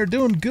 We are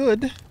doing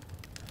good.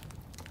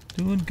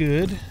 Doing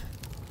good.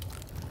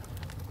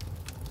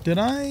 Did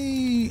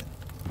I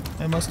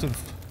must have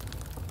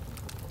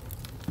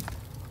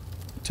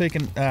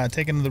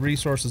taken the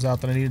resources out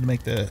that I needed to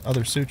make the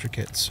other suture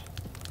kits.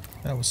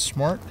 That was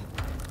smart.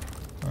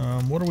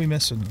 What are we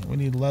missing? We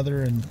need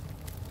leather and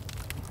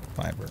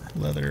fiber.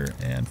 Leather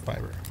and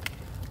fiber.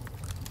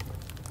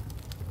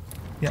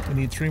 Yep, we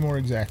need 3 more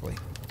exactly.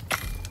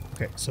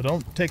 Okay, so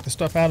don't take the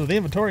stuff out of the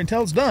inventory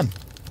until it's done.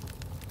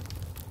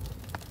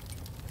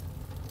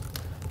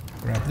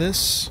 Grab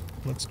this.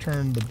 Let's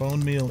turn the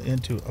bone meal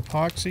into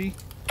epoxy.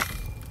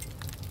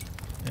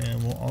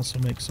 And we'll also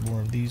make some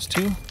more of these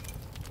too.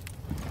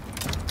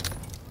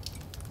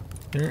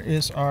 There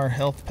is our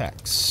health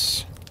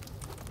packs.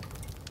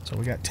 So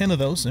we got 10 of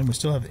those, and we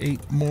still have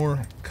 8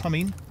 more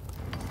coming.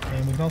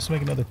 And we can also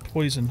make another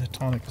poison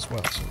tonic as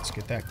well. So let's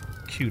get that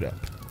queued up.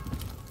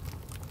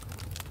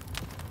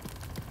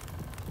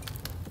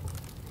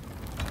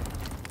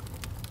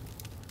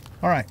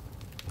 Alright.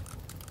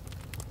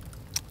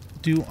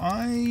 Do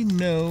I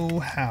know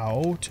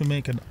how to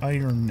make an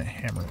iron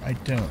hammer? I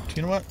don't.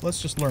 You know what?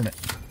 Let's just learn it.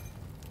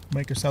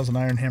 Make ourselves an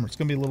iron hammer. It's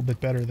going to be a little bit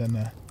better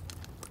than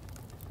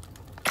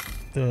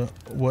the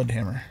wood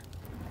hammer.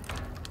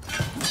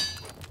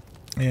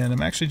 And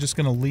I'm actually just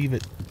going to leave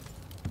it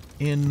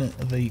in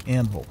the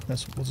anvil. We'll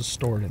just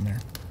store it in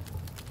there.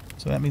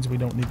 So that means we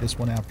don't need this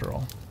one after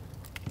all.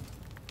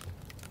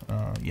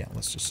 Yeah,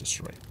 let's just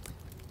destroy it.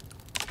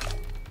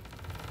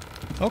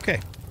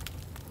 Okay.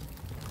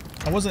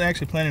 I wasn't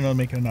actually planning on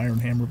making an iron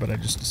hammer, but I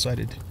just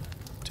decided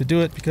to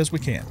do it because we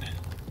can.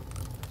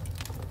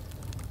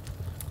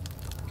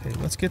 Okay,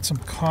 let's get some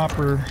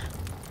copper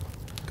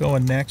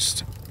going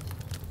next.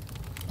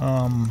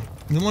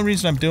 The only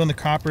reason I'm doing the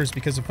copper is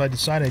because if I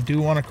decide I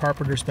do want a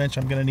carpenter's bench,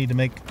 I'm going to need to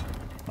make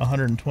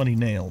 120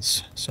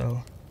 nails.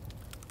 So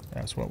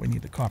that's what we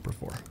need the copper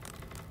for.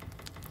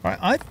 All right,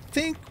 I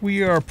think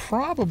we are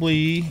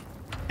probably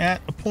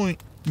at a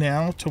point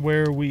now to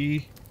where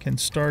we can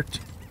start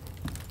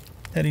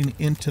heading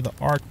into the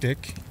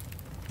Arctic.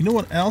 You know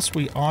what else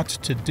we ought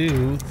to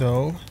do,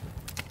 though,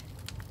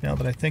 now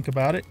that I think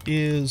about it,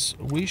 is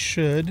we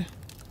should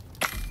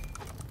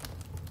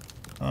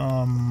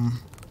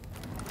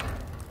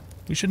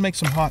make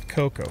some hot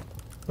cocoa.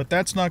 But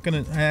that's not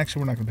going to...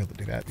 Actually, we're not going to be able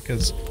to do that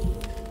because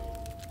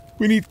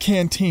we need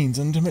canteens.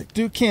 And to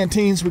do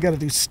canteens, we got to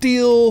do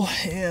steel.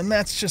 And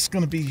that's just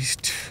going to be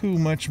too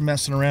much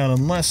messing around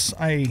unless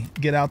I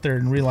get out there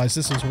and realize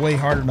this is way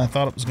harder than I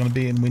thought it was going to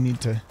be. And we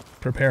need to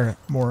prepare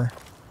more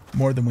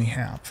than we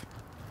have.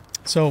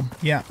 So,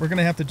 yeah, we're going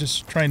to have to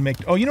just try and make...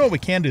 Oh, you know what we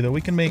can do, though?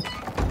 We can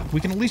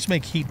at least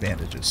make heat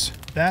bandages.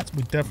 That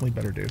we definitely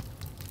better do.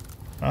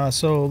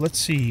 So, let's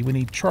see. We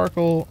need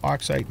charcoal,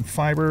 oxide, and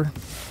fiber.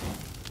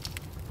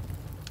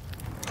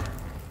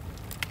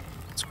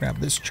 Let's grab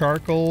this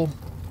charcoal.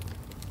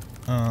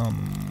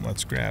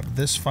 Let's grab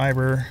this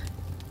fiber.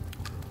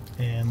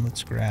 And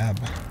let's grab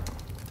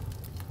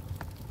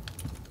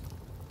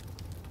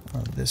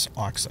this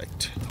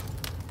oxide.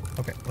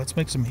 Okay, let's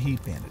make some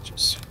heat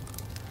bandages.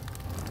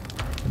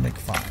 We'll make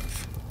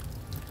 5.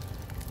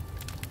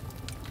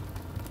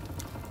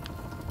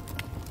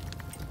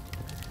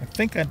 I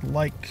think I'd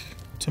like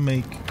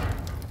to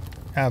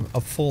have a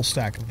full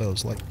stack of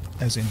those, like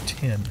as in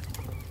 10.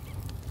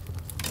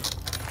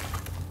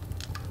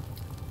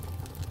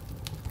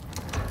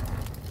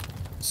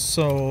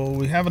 So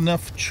we have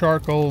enough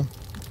charcoal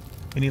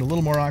We need a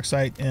little more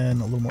oxide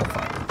and a little more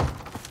fire.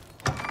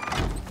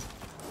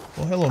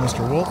 Well, hello,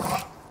 Mr. Wolf.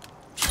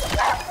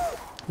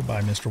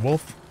 Goodbye, Mr.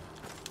 Wolf.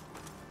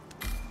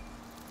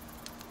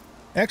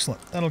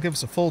 Excellent. That'll give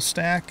us a full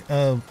stack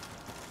of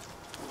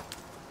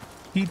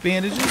heat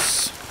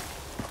bandages.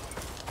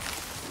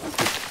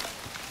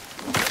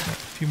 Got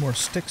a few more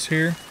sticks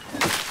here.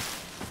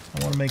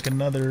 I want to make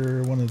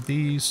another one of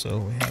these, so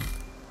we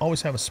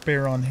always have a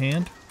spare on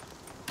hand.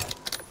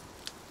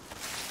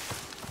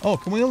 Oh,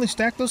 can we only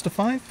stack those to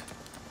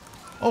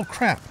 5? Oh,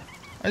 crap.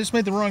 I just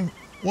made the wrong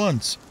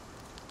ones.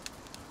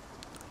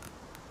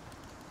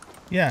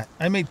 Yeah,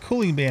 I made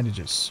cooling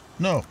bandages.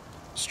 No,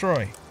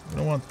 destroy. We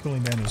don't want the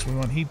cooling bandages. We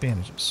want heat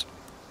bandages.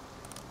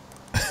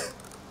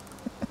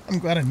 I'm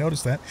glad I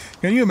noticed that.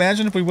 Can you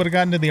imagine if we would have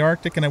gotten to the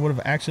Arctic and I would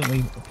have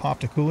accidentally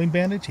popped a cooling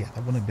bandage? Yeah,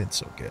 that wouldn't have been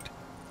so good.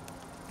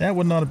 That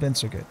would not have been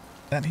so good.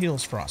 That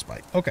heals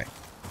frostbite. Okay.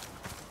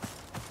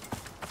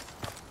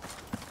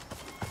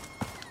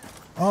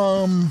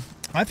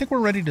 I think we're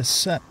ready to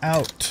set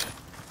out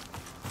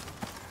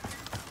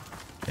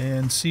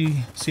and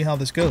see how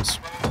this goes.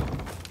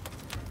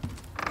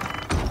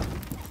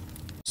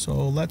 So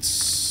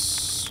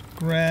let's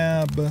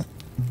grab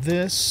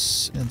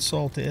this and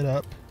salt it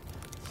up.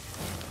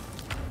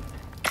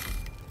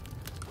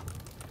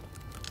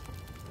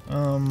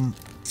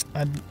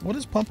 What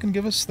does pumpkin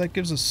give us? That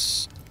gives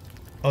us...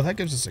 Oh, that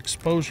gives us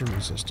exposure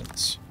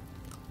resistance.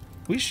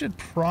 We should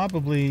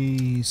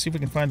probably see if we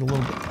can find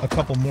a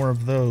couple more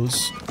of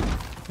those,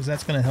 because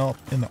that's going to help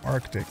in the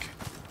Arctic.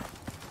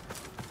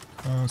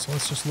 So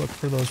let's just look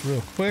for those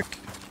real quick.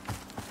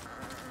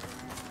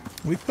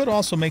 We could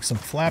also make some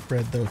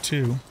flatbread, though,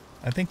 too.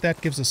 I think that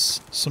gives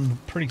us some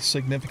pretty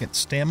significant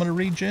stamina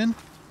regen.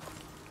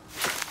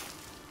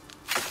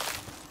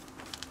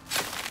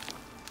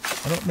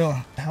 I don't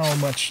know how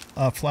much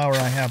flour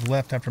I have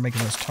left after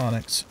making those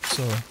tonics.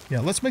 So, yeah,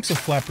 let's make some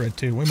flatbread,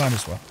 too. We might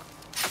as well.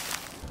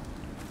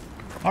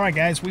 Alright,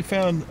 guys, we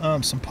found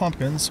some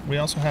pumpkins. We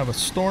also have a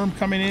storm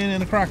coming in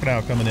and a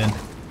crocodile coming in.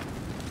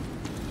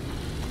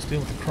 Let's deal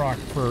with the croc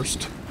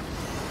first.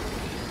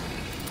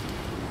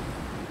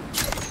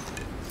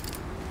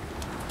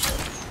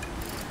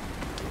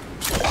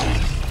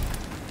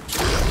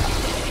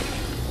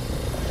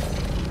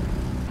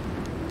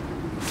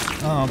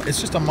 It's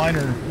just a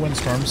minor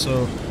windstorm,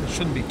 so it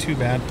shouldn't be too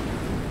bad.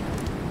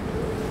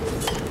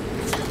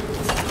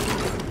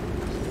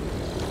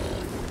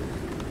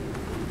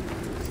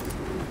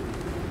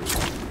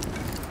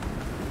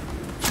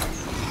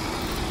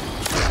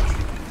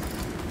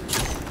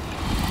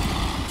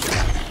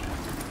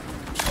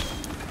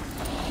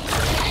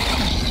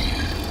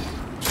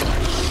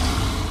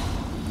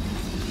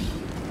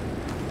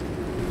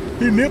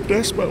 He nipped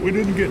us, but we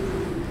didn't get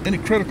any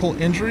critical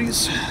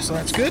injuries, so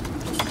that's good.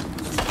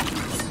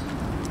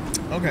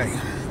 Okay,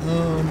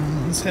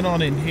 let's head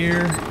on in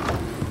here.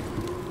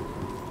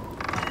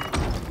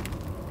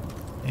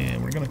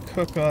 And we're going to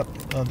cook up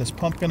this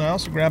pumpkin. I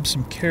also grabbed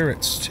some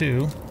carrots,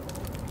 too.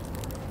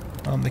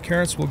 The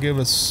carrots will give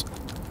us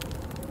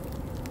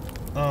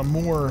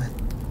more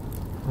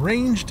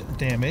ranged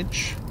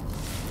damage,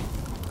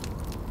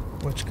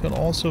 which could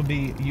also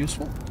be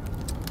useful.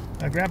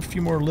 I grabbed a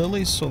few more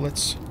lilies, so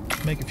let's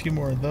make a few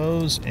more of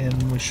those,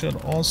 and we should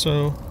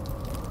also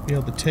be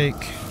able to take...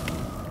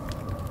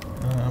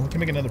 we can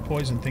make another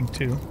poison thing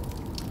too.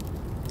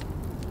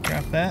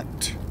 Grab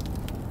that.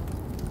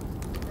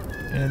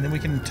 And then we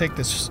can take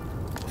this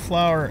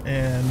flour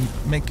and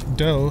make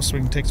dough so we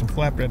can take some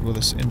flatbread with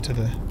us into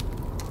the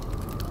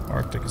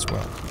Arctic as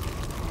well.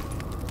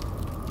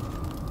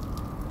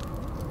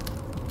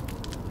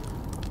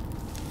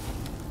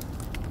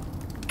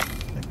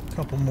 Make a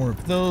couple more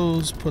of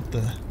those, put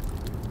the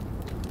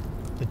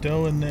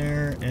dough in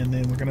there, and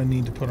then we're going to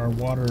need to put our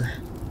water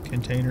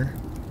container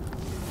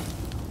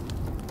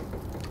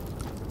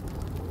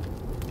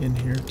in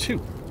here too.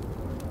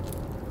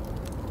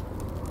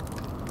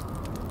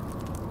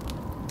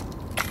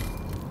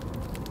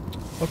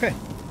 Okay,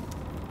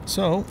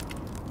 so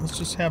let's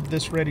just have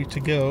this ready to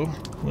go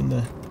when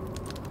the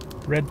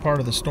red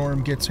part of the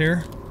storm gets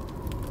here.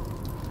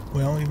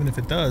 Well, even if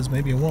it does,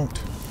 maybe it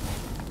won't.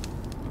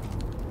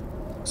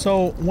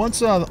 So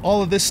once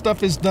all of this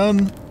stuff is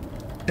done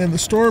and the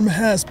storm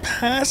has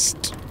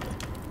passed,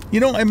 you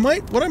know,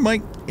 what I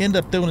might end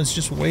up doing is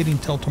just waiting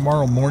till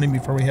tomorrow morning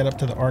before we head up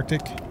to the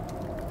Arctic.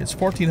 It's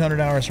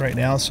 1400 hours right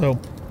now, so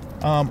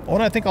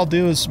what I think I'll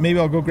do is maybe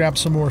I'll go grab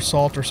some more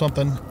salt or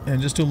something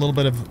and just do a little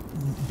bit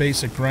of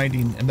basic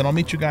grinding, and then I'll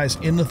meet you guys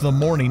in the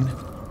morning,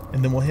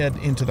 and then we'll head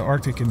into the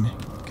Arctic and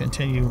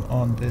continue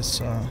on this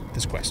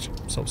this quest.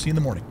 So see you in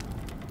the morning.